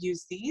that you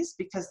use these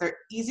because they're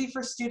easy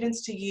for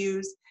students to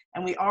use,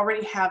 and we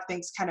already have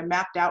things kind of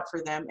mapped out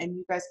for them, and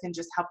you guys can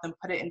just help them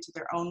put it into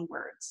their own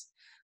words.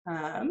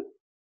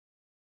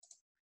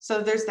 So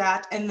there's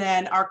that, and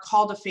then our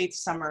call to faith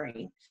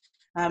summary,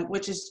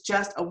 which is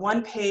just a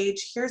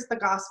 1-page, here's the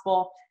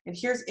gospel, and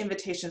here's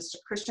invitations to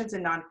Christians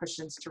and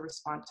non-Christians to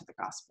respond to the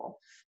gospel.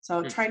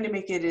 So trying to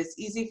make it as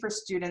easy for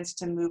students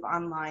to move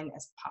online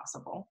as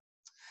possible.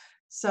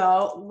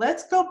 So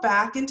let's go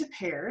back into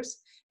pairs,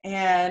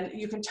 and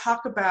you can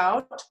talk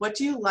about what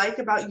do you like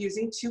about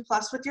using 2+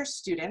 with your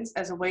students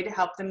as a way to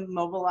help them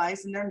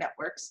mobilize in their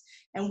networks,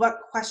 and what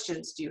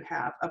questions do you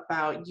have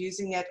about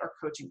using it or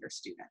coaching your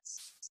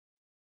students?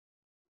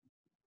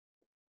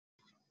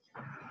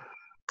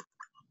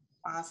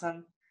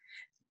 Awesome.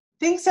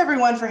 Thanks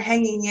everyone for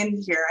hanging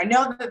in here. I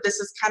know that this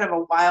is kind of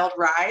a wild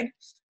ride,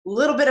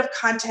 little bit of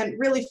content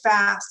really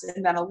fast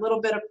and then a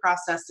little bit of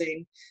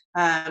processing.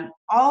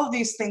 All of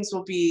these things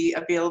will be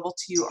available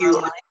to you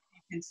online.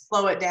 You can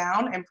slow it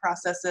down and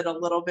process it a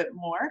little bit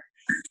more.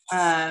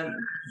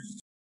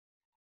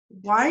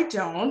 Why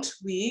don't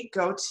we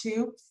go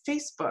to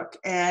Facebook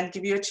and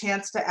give you a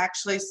chance to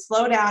actually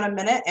slow down a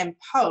minute and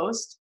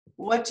post,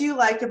 what do you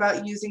like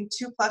about using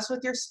 2+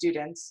 with your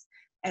students,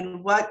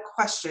 and what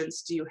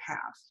questions do you have?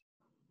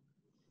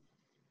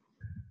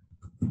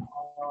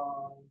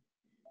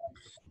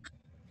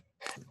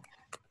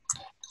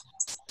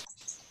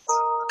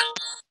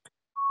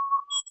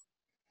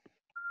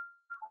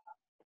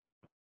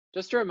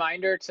 Just a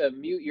reminder to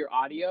mute your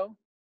audio,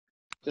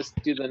 just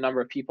due to the number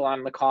of people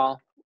on the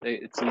call.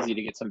 It's easy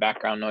to get some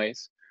background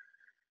noise.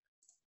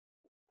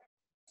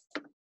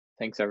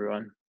 Thanks,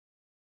 everyone.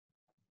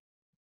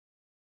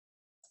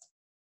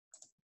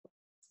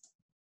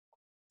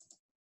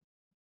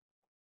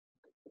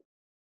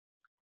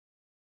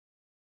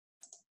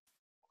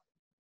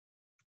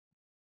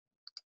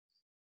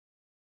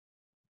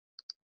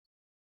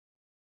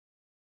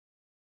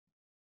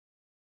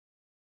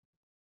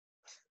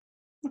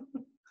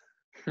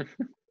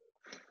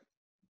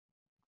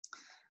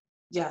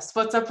 Yes,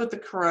 what's up with the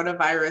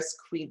coronavirus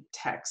queen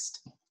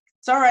text?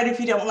 It's all right if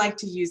you don't like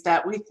to use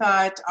that. We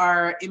thought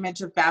our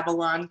image of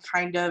Babylon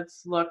kind of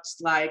looked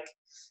like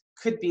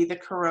could be the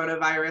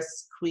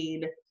coronavirus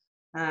queen.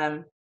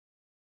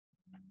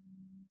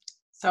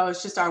 So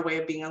it's just our way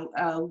of being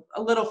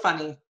a little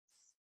funny.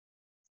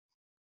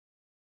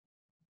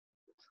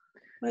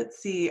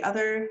 Let's see,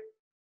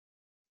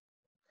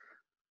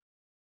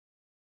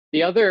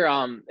 The other,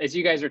 as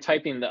you guys are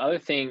typing, the other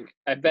thing,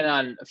 I've been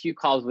on a few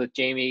calls with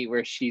Jamie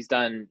where she's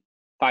done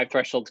 5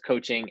 Thresholds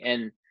coaching,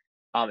 and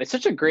it's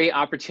such a great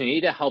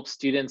opportunity to help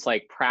students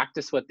like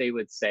practice what they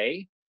would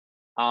say.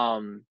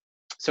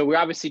 So we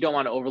obviously don't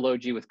want to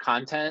overload you with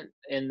content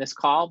in this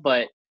call,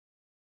 but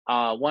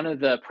one of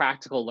the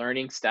practical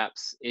learning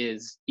steps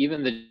is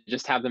even to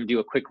just have them do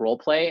a quick role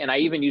play. And I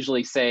even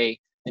usually say,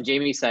 and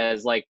Jamie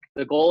says, like,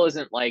 the goal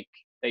isn't like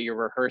that you're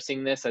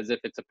rehearsing this as if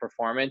it's a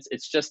performance.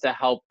 It's just to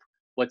help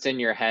what's in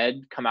your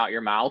head come out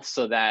your mouth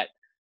so that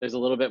there's a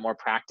little bit more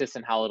practice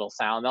in how it'll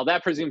sound. Now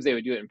that presumes they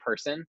would do it in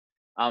person.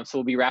 So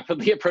we'll be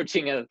rapidly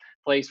approaching a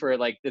place where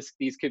like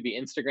these could be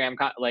Instagram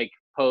like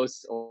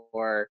posts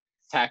or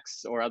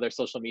texts or other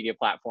social media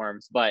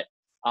platforms. But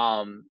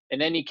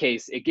in any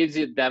case, it gives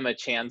them a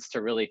chance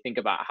to really think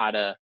about how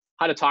to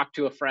talk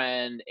to a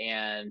friend.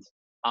 And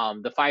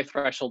the 5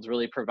 Thresholds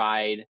really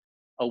provide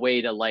a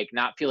way to like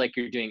not feel like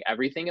you're doing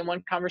everything in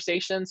one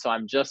conversation. So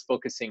I'm just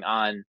focusing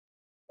on,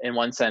 in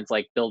one sense,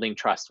 like building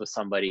trust with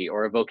somebody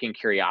or evoking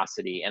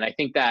curiosity. And I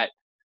think that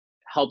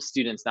helps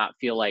students not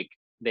feel like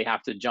they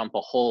have to jump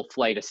a whole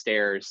flight of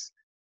stairs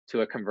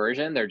to a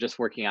conversion. They're just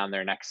working on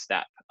their next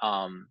step.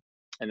 And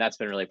that's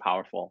been really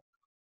powerful.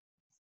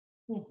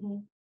 Mm-hmm.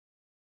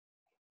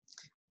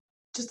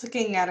 Just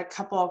looking at a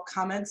couple of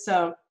comments.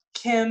 So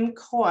Kim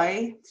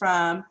Coy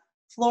from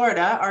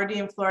Florida, RD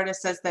in Florida,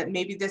 says that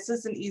maybe this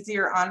is an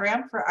easier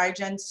on-ramp for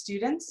iGen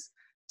students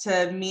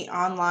to meet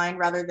online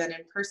rather than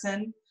in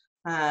person.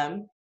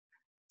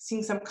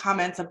 Seeing some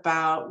comments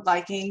about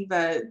liking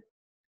the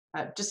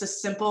just a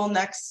simple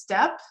next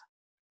step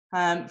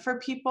for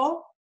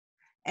people.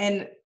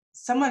 And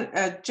someone,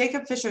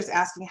 Jacob Fisher is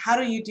asking, how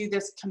do you do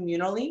this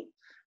communally?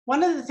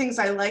 One of the things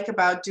I like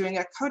about doing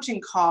a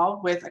coaching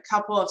call with a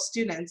couple of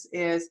students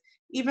is,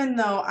 even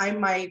though I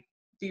might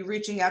be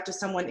reaching out to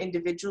someone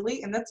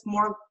individually, and that's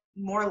more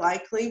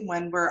likely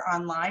when we're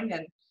online,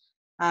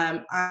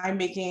 and I'm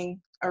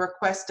making a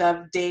request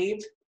of Dave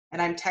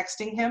and I'm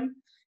texting him,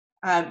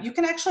 you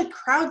can actually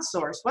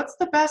crowdsource. What's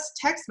the best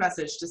text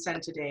message to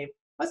send to Dave?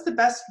 What's the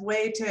best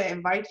way to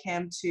invite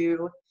him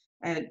to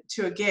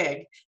a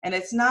gig? And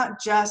it's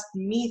not just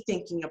me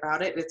thinking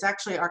about it, it's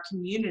actually our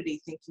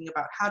community thinking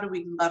about how do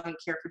we love and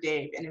care for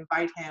Dave and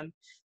invite him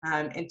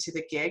into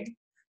the gig.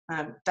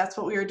 That's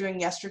what we were doing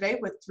yesterday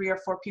with 3 or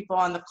 4 people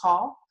on the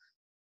call,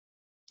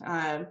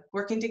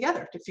 working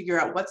together to figure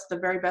out what's the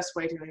very best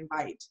way to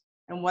invite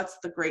and what's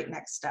the great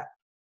next step.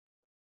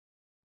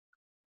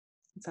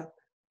 So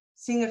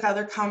seeing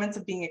other comments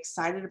of being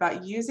excited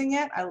about using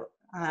it,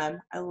 I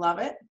love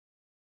it.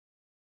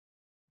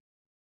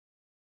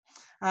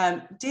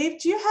 Dave,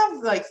 do you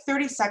have like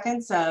 30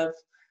 seconds of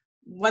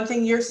one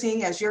thing you're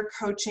seeing as you're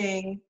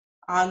coaching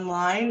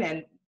online,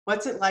 and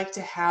what's it like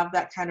to have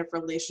that kind of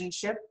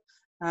relationship,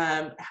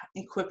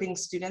 equipping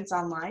students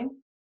online?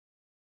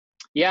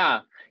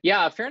 Yeah,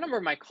 a fair number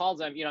of my calls,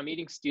 I'm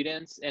meeting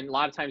students, and a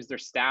lot of times their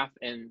staff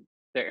and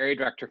their area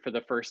director for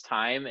the first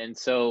time, and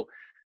so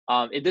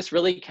this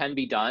really can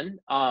be done.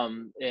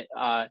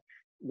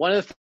 One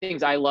of the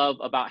things I love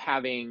about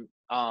having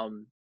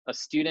a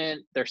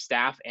student, their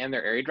staff, and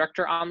their area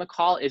director on the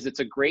call is it's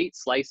a great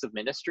slice of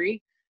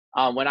ministry.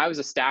 When I was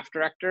a staff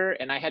director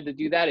and I had to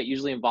do that, it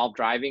usually involved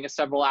driving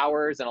several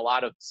hours and a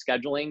lot of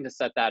scheduling to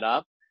set that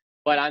up.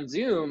 But on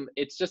Zoom,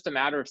 it's just a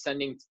matter of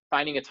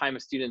finding a time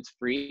a student's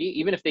free,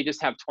 even if they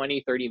just have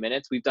 20, 30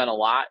 minutes. We've done a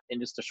lot in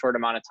just a short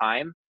amount of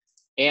time.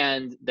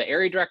 And the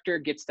area director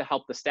gets to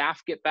help the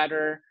staff get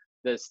better.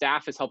 The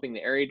staff is helping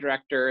the area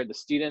director. The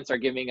students are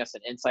giving us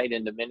an insight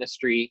into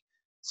ministry.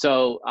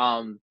 So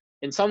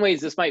in some ways,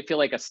 this might feel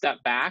like a step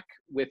back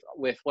with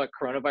what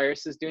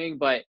coronavirus is doing,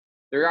 but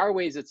there are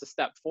ways it's a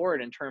step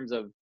forward in terms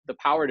of the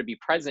power to be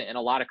present in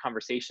a lot of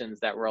conversations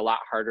that were a lot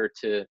harder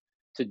to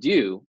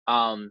do.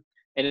 And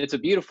it's a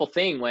beautiful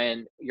thing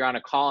when you're on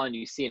a call and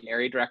you see an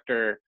area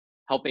director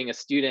helping a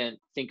student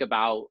think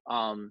about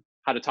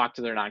how to talk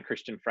to their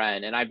non-Christian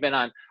friend. And I've been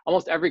on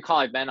almost every call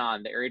I've been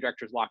on, the area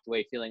directors walked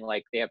away feeling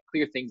like they have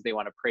clear things they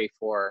want to pray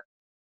for,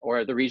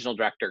 or the regional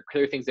director,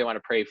 clear things they want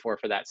to pray for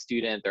that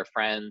student, their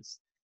friends.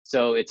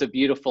 So it's a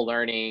beautiful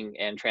learning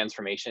and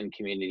transformation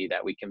community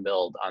that we can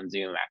build on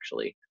Zoom,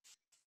 actually.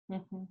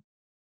 Mm-hmm.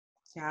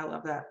 Yeah, I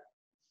love that.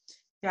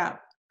 Yeah,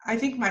 I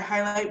think my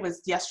highlight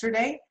was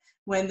yesterday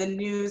when the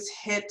news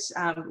hit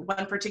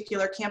one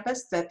particular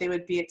campus that they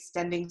would be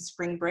extending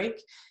spring break,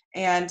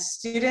 and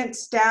student,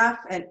 staff,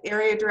 and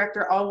area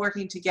director all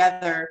working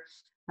together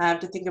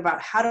to think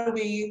about how do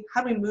we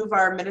move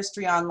our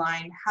ministry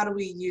online? How do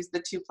we use the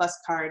 2+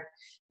 card?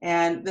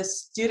 And the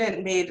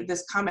student made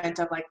this comment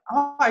of like,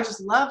 oh, I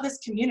just love this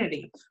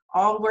community,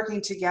 all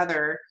working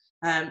together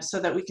so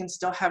that we can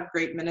still have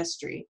great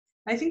ministry.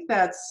 I think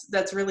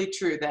that's really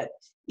true, that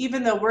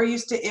even though we're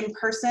used to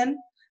in-person,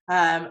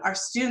 our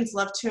students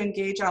love to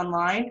engage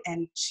online,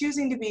 and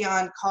choosing to be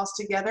on calls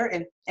together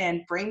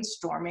and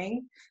brainstorming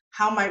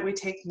how might we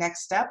take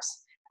next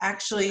steps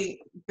actually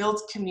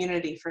builds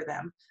community for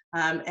them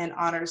and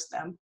honors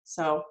them.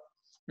 So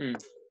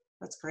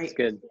that's great. That's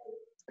good.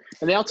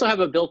 And they also have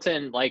a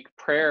built-in like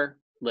prayer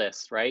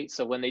list, right?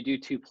 So when they do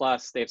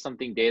 2+, they have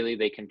something daily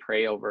they can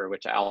pray over,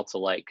 which I also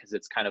like because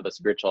it's kind of a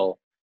spiritual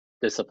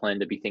discipline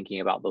to be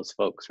thinking about those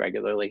folks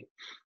regularly.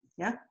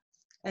 Yeah,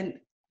 and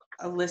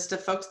a list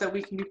of folks that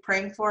we can be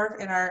praying for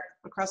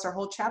across our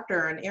whole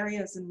chapter and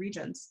areas and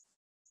regions.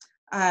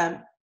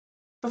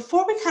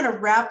 Before we kind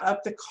of wrap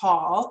up the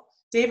call,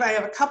 Dave, I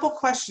have a couple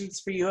questions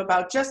for you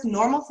about just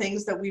normal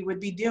things that we would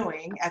be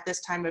doing at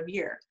this time of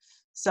year.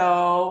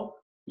 So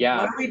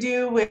what do we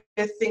do with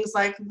things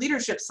like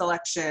leadership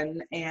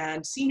selection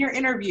and senior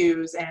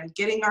interviews and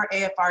getting our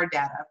AFR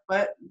data?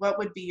 What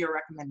would be your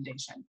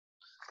recommendation?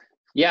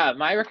 Yeah,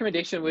 my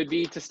recommendation would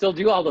be to still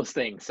do all those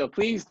things. So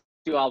please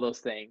do all those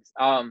things.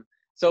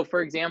 So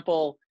for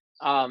example,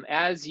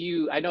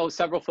 I know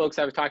several folks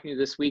I was talking to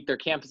this week, their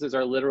campuses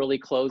are literally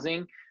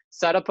closing.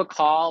 Set up a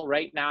call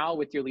right now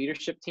with your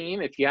leadership team,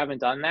 if you haven't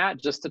done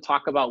that, just to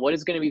talk about what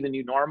is going to be the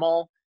new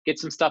normal, get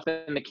some stuff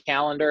in the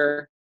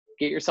calendar,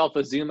 get yourself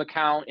a Zoom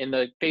account in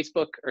the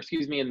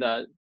in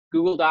the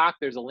Google Doc.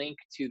 There's a link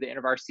to the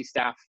InterVarsity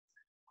staff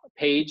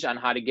page on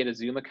how to get a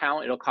Zoom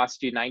account. It'll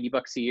cost you $90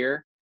 a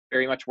year.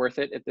 Very much worth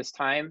it at this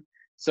time.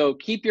 So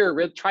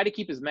try to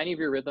keep as many of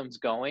your rhythms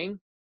going.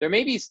 There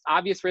may be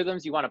obvious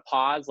rhythms you want to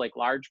pause, like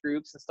large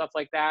groups and stuff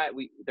like that.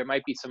 There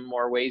might be some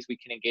more ways we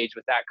can engage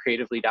with that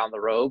creatively down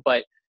the road,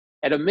 but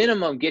at a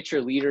minimum, get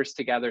your leaders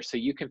together so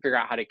you can figure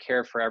out how to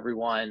care for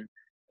everyone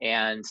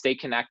and stay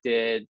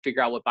connected,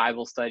 figure out what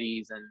Bible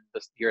studies and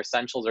your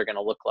essentials are going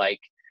to look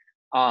like.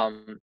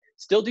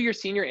 Still do your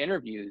senior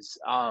interviews.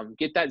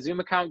 Get that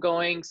Zoom account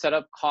going, set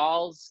up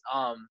calls,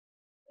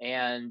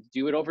 and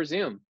do it over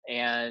Zoom.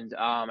 And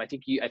I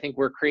think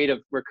we're creative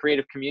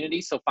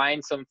community. So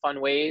find some fun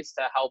ways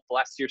to help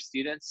bless your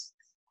students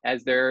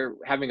as they're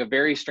having a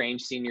very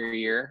strange senior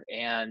year,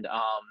 and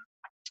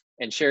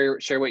share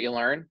what you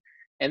learn.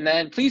 And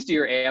then please do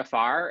your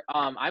AFR.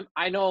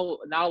 I know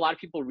not a lot of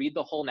people read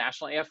the whole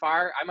national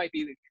AFR. I might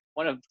be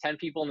one of 10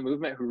 people in the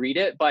movement who read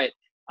it, but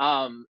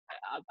I'm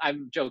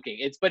joking.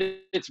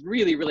 It's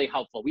really, really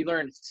helpful. We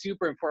learned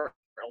super important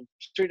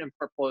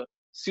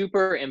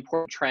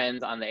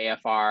trends on the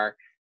AFR,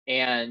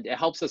 and it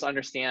helps us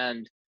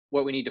understand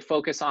what we need to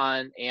focus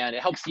on, and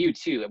it helps you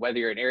too, whether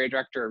you're an area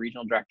director or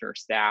regional director or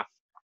staff,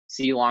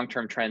 see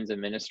long-term trends in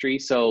ministry.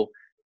 So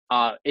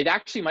it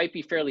actually might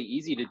be fairly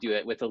easy to do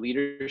it with a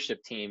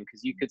leadership team,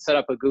 because you could set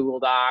up a Google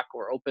Doc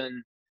or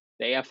open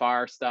the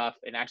AFR stuff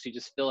and actually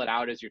just fill it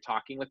out as you're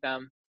talking with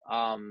them.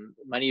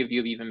 Many of you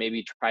have even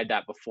maybe tried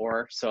that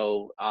before.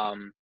 So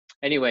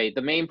anyway,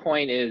 the main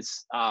point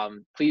is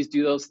please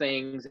do those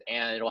things,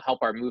 and it'll help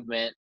our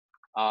movement,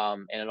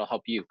 and it'll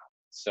help you.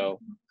 So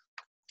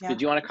yeah.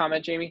 Did you want to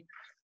comment, Jamie?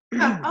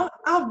 Yeah, I'll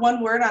have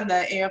one word on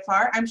the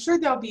AFR. I'm sure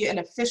there'll be an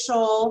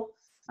official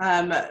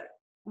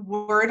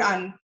word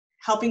on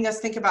helping us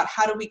think about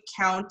how do we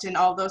count and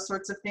all those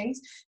sorts of things.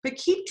 But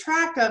keep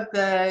track of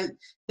the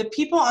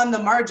people on the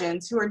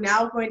margins who are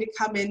now going to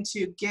come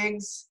into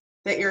gigs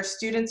that your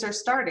students are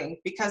starting,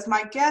 because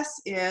my guess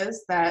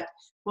is that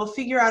we'll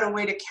figure out a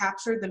way to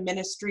capture the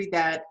ministry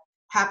that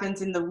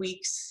happens in the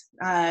weeks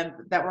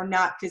that we're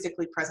not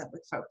physically present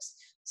with folks.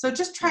 So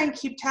just try and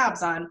keep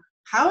tabs on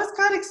how is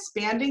God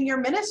expanding your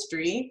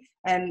ministry,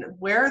 and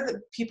where are the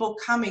people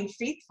coming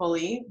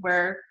faithfully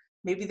where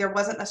maybe there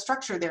wasn't a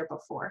structure there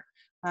before.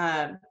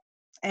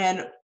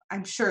 And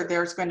I'm sure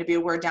there's going to be a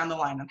word down the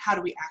line on how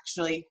do we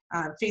actually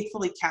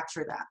faithfully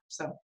capture that.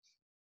 So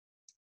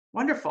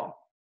wonderful.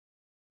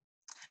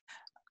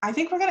 I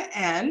think we're going to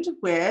end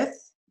with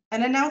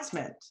an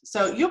announcement.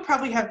 So you'll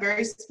probably have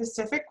very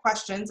specific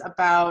questions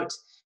about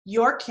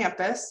your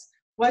campus.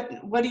 What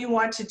do you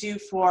want to do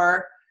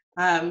for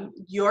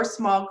your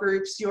small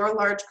groups, your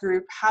large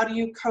group? How do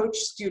you coach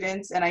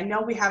students? And I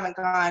know we haven't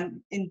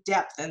gone in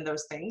depth in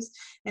those things.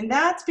 And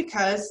that's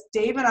because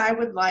Dave and I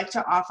would like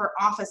to offer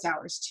office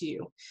hours to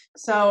you.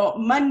 So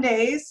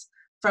Mondays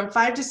from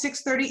 5 to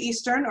 6:30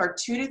 Eastern or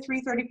 2 to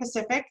 3:30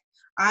 Pacific,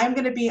 I'm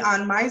going to be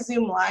on my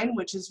Zoom line,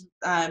 which is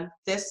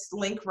this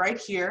link right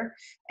here,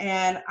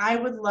 and I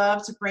would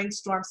love to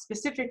brainstorm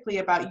specifically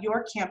about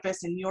your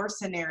campus and your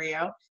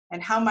scenario,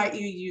 and how might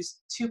you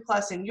use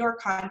 2+ in your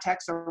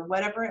context or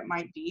whatever it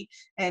might be.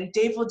 And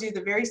Dave will do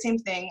the very same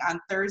thing on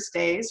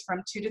Thursdays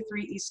from 2 to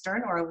 3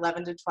 Eastern or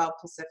 11 to 12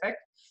 Pacific.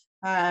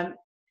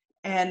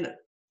 And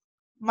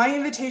my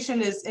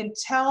invitation is,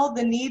 until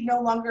the need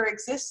no longer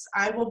exists,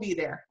 I will be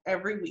there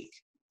every week.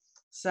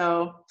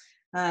 So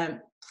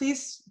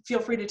please feel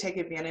free to take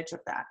advantage of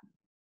that.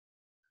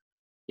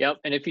 Yep,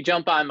 and if you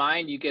jump on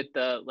mine, you get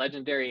the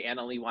legendary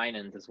Anna Lee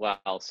Winans as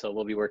well. So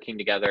we'll be working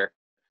together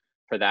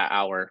for that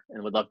hour,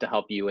 and would love to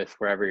help you with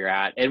wherever you're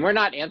at. And we're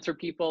not answer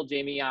people,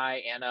 Jamie,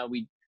 Anna,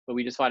 but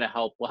we just want to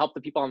help. We'll help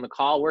the people on the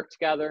call work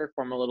together,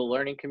 form a little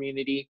learning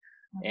community,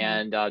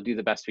 and do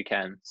the best we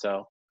can.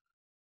 So,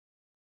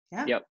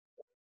 yeah. Yep.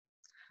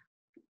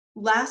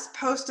 Last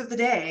post of the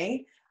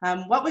day.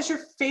 What was your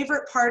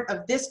favorite part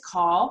of this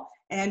call?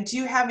 And do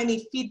you have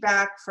any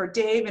feedback for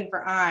Dave and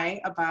for I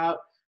about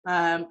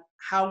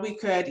how we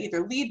could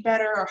either lead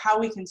better or how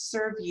we can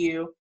serve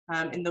you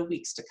in the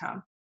weeks to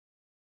come?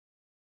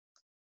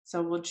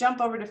 So we'll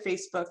jump over to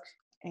Facebook,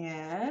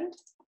 and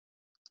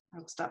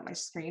I'll stop my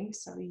screen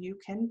so you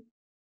can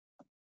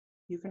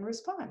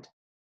respond.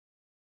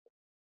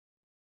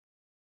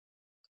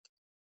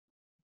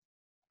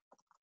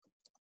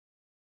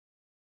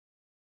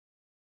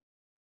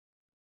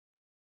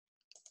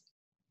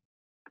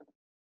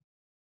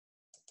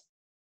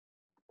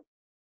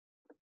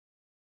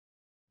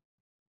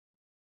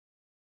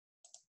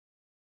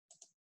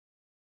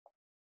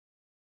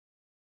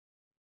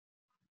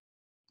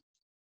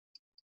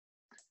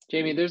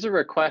 Jamie, there's a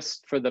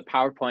request for the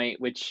PowerPoint,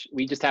 which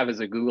we just have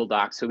as a Google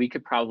Doc, so we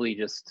could probably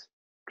just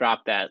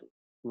drop that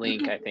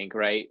link, I think,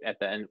 right at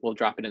the end. We'll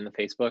drop it in the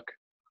Facebook.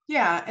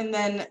 Yeah, and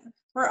then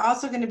we're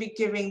also going to be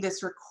giving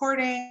this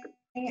recording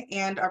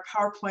and our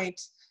PowerPoint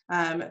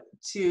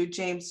to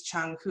James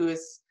Chung, who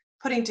is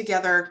putting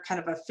together kind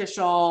of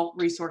official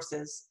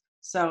resources.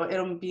 So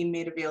it'll be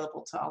made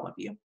available to all of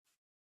you.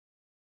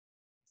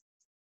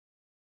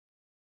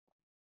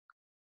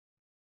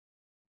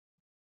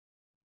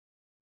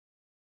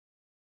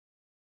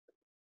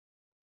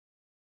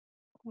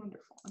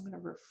 Wonderful. I'm going to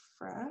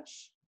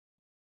refresh.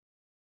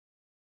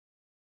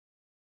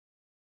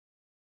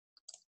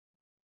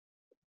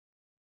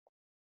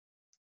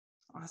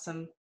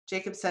 Awesome.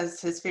 Jacob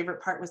says his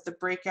favorite part was the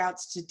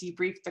breakouts to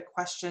debrief the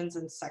questions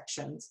and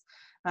sections.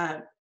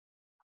 I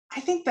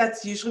think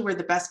that's usually where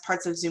the best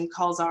parts of Zoom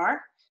calls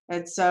are.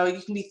 And so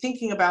you can be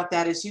thinking about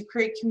that as you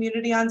create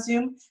community on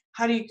Zoom.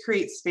 How do you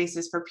create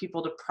spaces for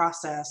people to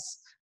process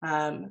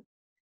where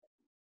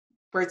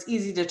it's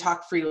easy to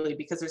talk freely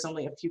because there's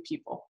only a few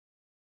people?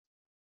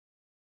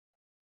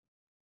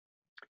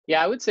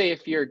 Yeah, I would say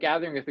if you're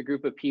gathering with a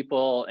group of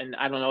people, and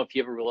I don't know if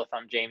you have a rule of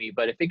thumb, Jamie,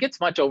 but if it gets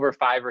much over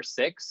 5 or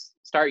 6,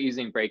 start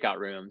using breakout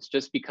rooms,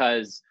 just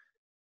because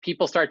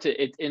people start to,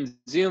 in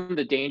Zoom,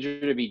 the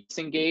danger to be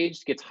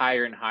disengaged gets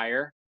higher and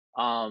higher.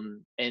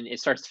 And it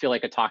starts to feel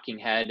like a talking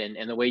head.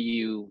 And the way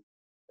you,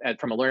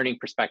 from a learning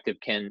perspective,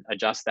 can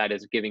adjust that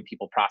is giving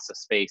people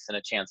process space and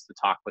a chance to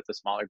talk with a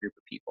smaller group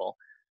of people.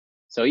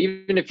 So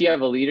even if you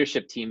have a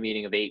leadership team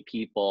meeting of 8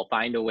 people,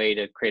 find a way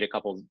to create a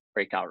couple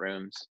breakout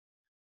rooms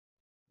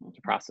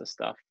to process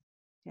stuff.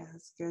 Yeah,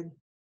 that's good.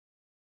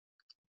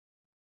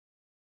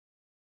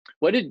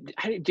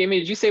 Jamie,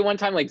 did you say one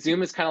time like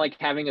Zoom is kind of like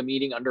having a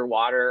meeting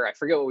underwater? I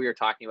forget what we were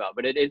talking about,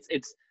 but it's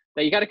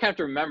that you got to kind of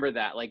remember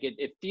that. Like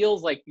it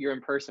feels like you're in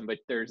person, but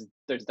there's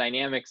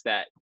dynamics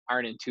that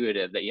aren't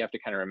intuitive that you have to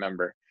kind of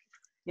remember.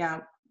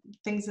 Yeah,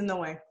 things in the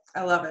way.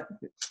 I love it.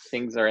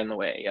 Things are in the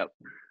way. Yep.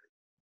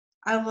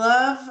 I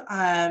love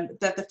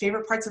that the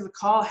favorite parts of the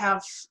call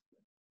have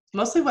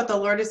mostly what the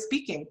Lord is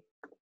speaking.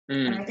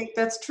 And I think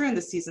that's true in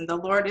this season. The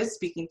Lord is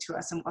speaking to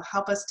us and will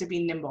help us to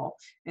be nimble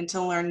and to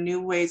learn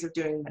new ways of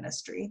doing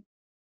ministry.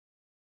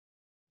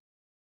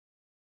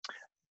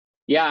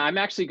 Yeah, I'm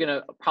actually going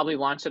to probably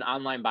launch an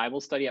online Bible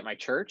study at my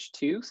church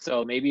too.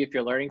 So maybe if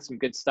you're learning some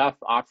good stuff,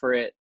 offer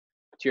it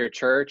to your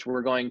church.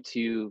 We're going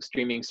to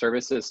streaming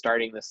services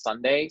starting this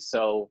Sunday.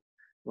 So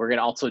we're going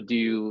to also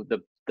do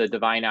the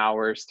divine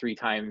hours 3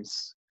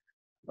 times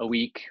a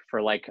week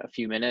for like a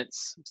few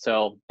minutes.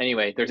 So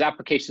anyway, there's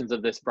applications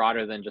of this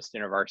broader than just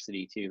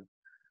InterVarsity too.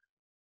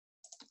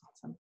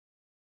 Awesome.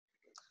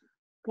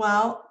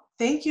 Well,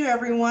 thank you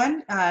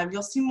everyone.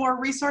 You'll see more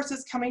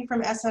resources coming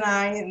from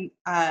SNI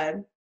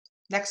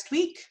next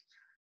week,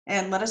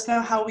 and let us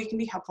know how we can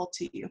be helpful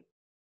to you.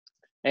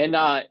 And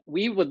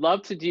we would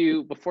love to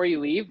do, before you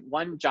leave,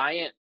 one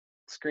giant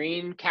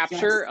screen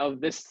capture of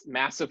this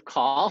massive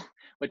call,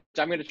 which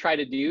I'm going to try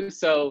to do.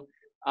 So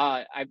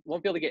I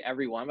won't be able to get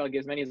everyone, but I'll get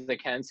as many as I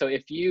can. So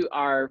if you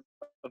are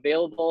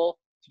available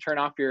to turn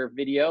off your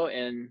video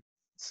and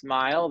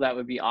smile, that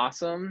would be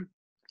awesome.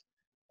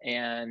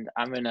 And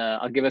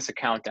I'll give us a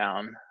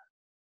countdown.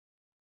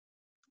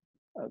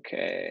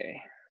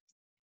 Okay.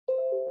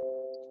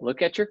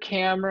 Look at your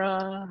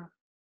camera.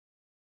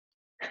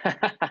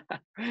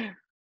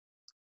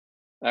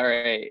 All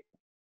right.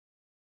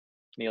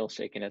 Neil's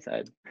shaking his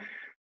head.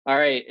 All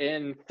right,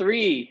 in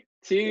 3,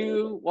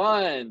 2,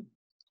 1.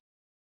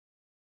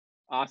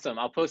 Awesome.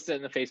 I'll post it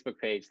in the Facebook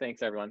page.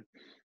 Thanks, everyone.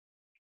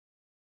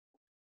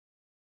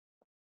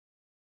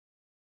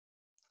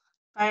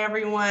 Bye,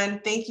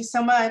 everyone. Thank you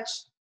so much.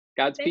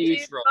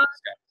 Godspeed.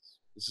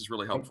 This is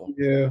really helpful.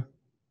 Yeah.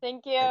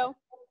 Thank you.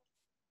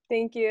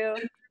 Thank you.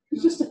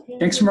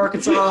 Thanks from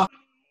Arkansas.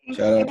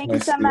 Shout out Thank to my you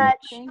so students. much.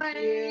 Thank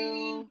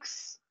you.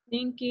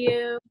 Thank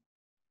you.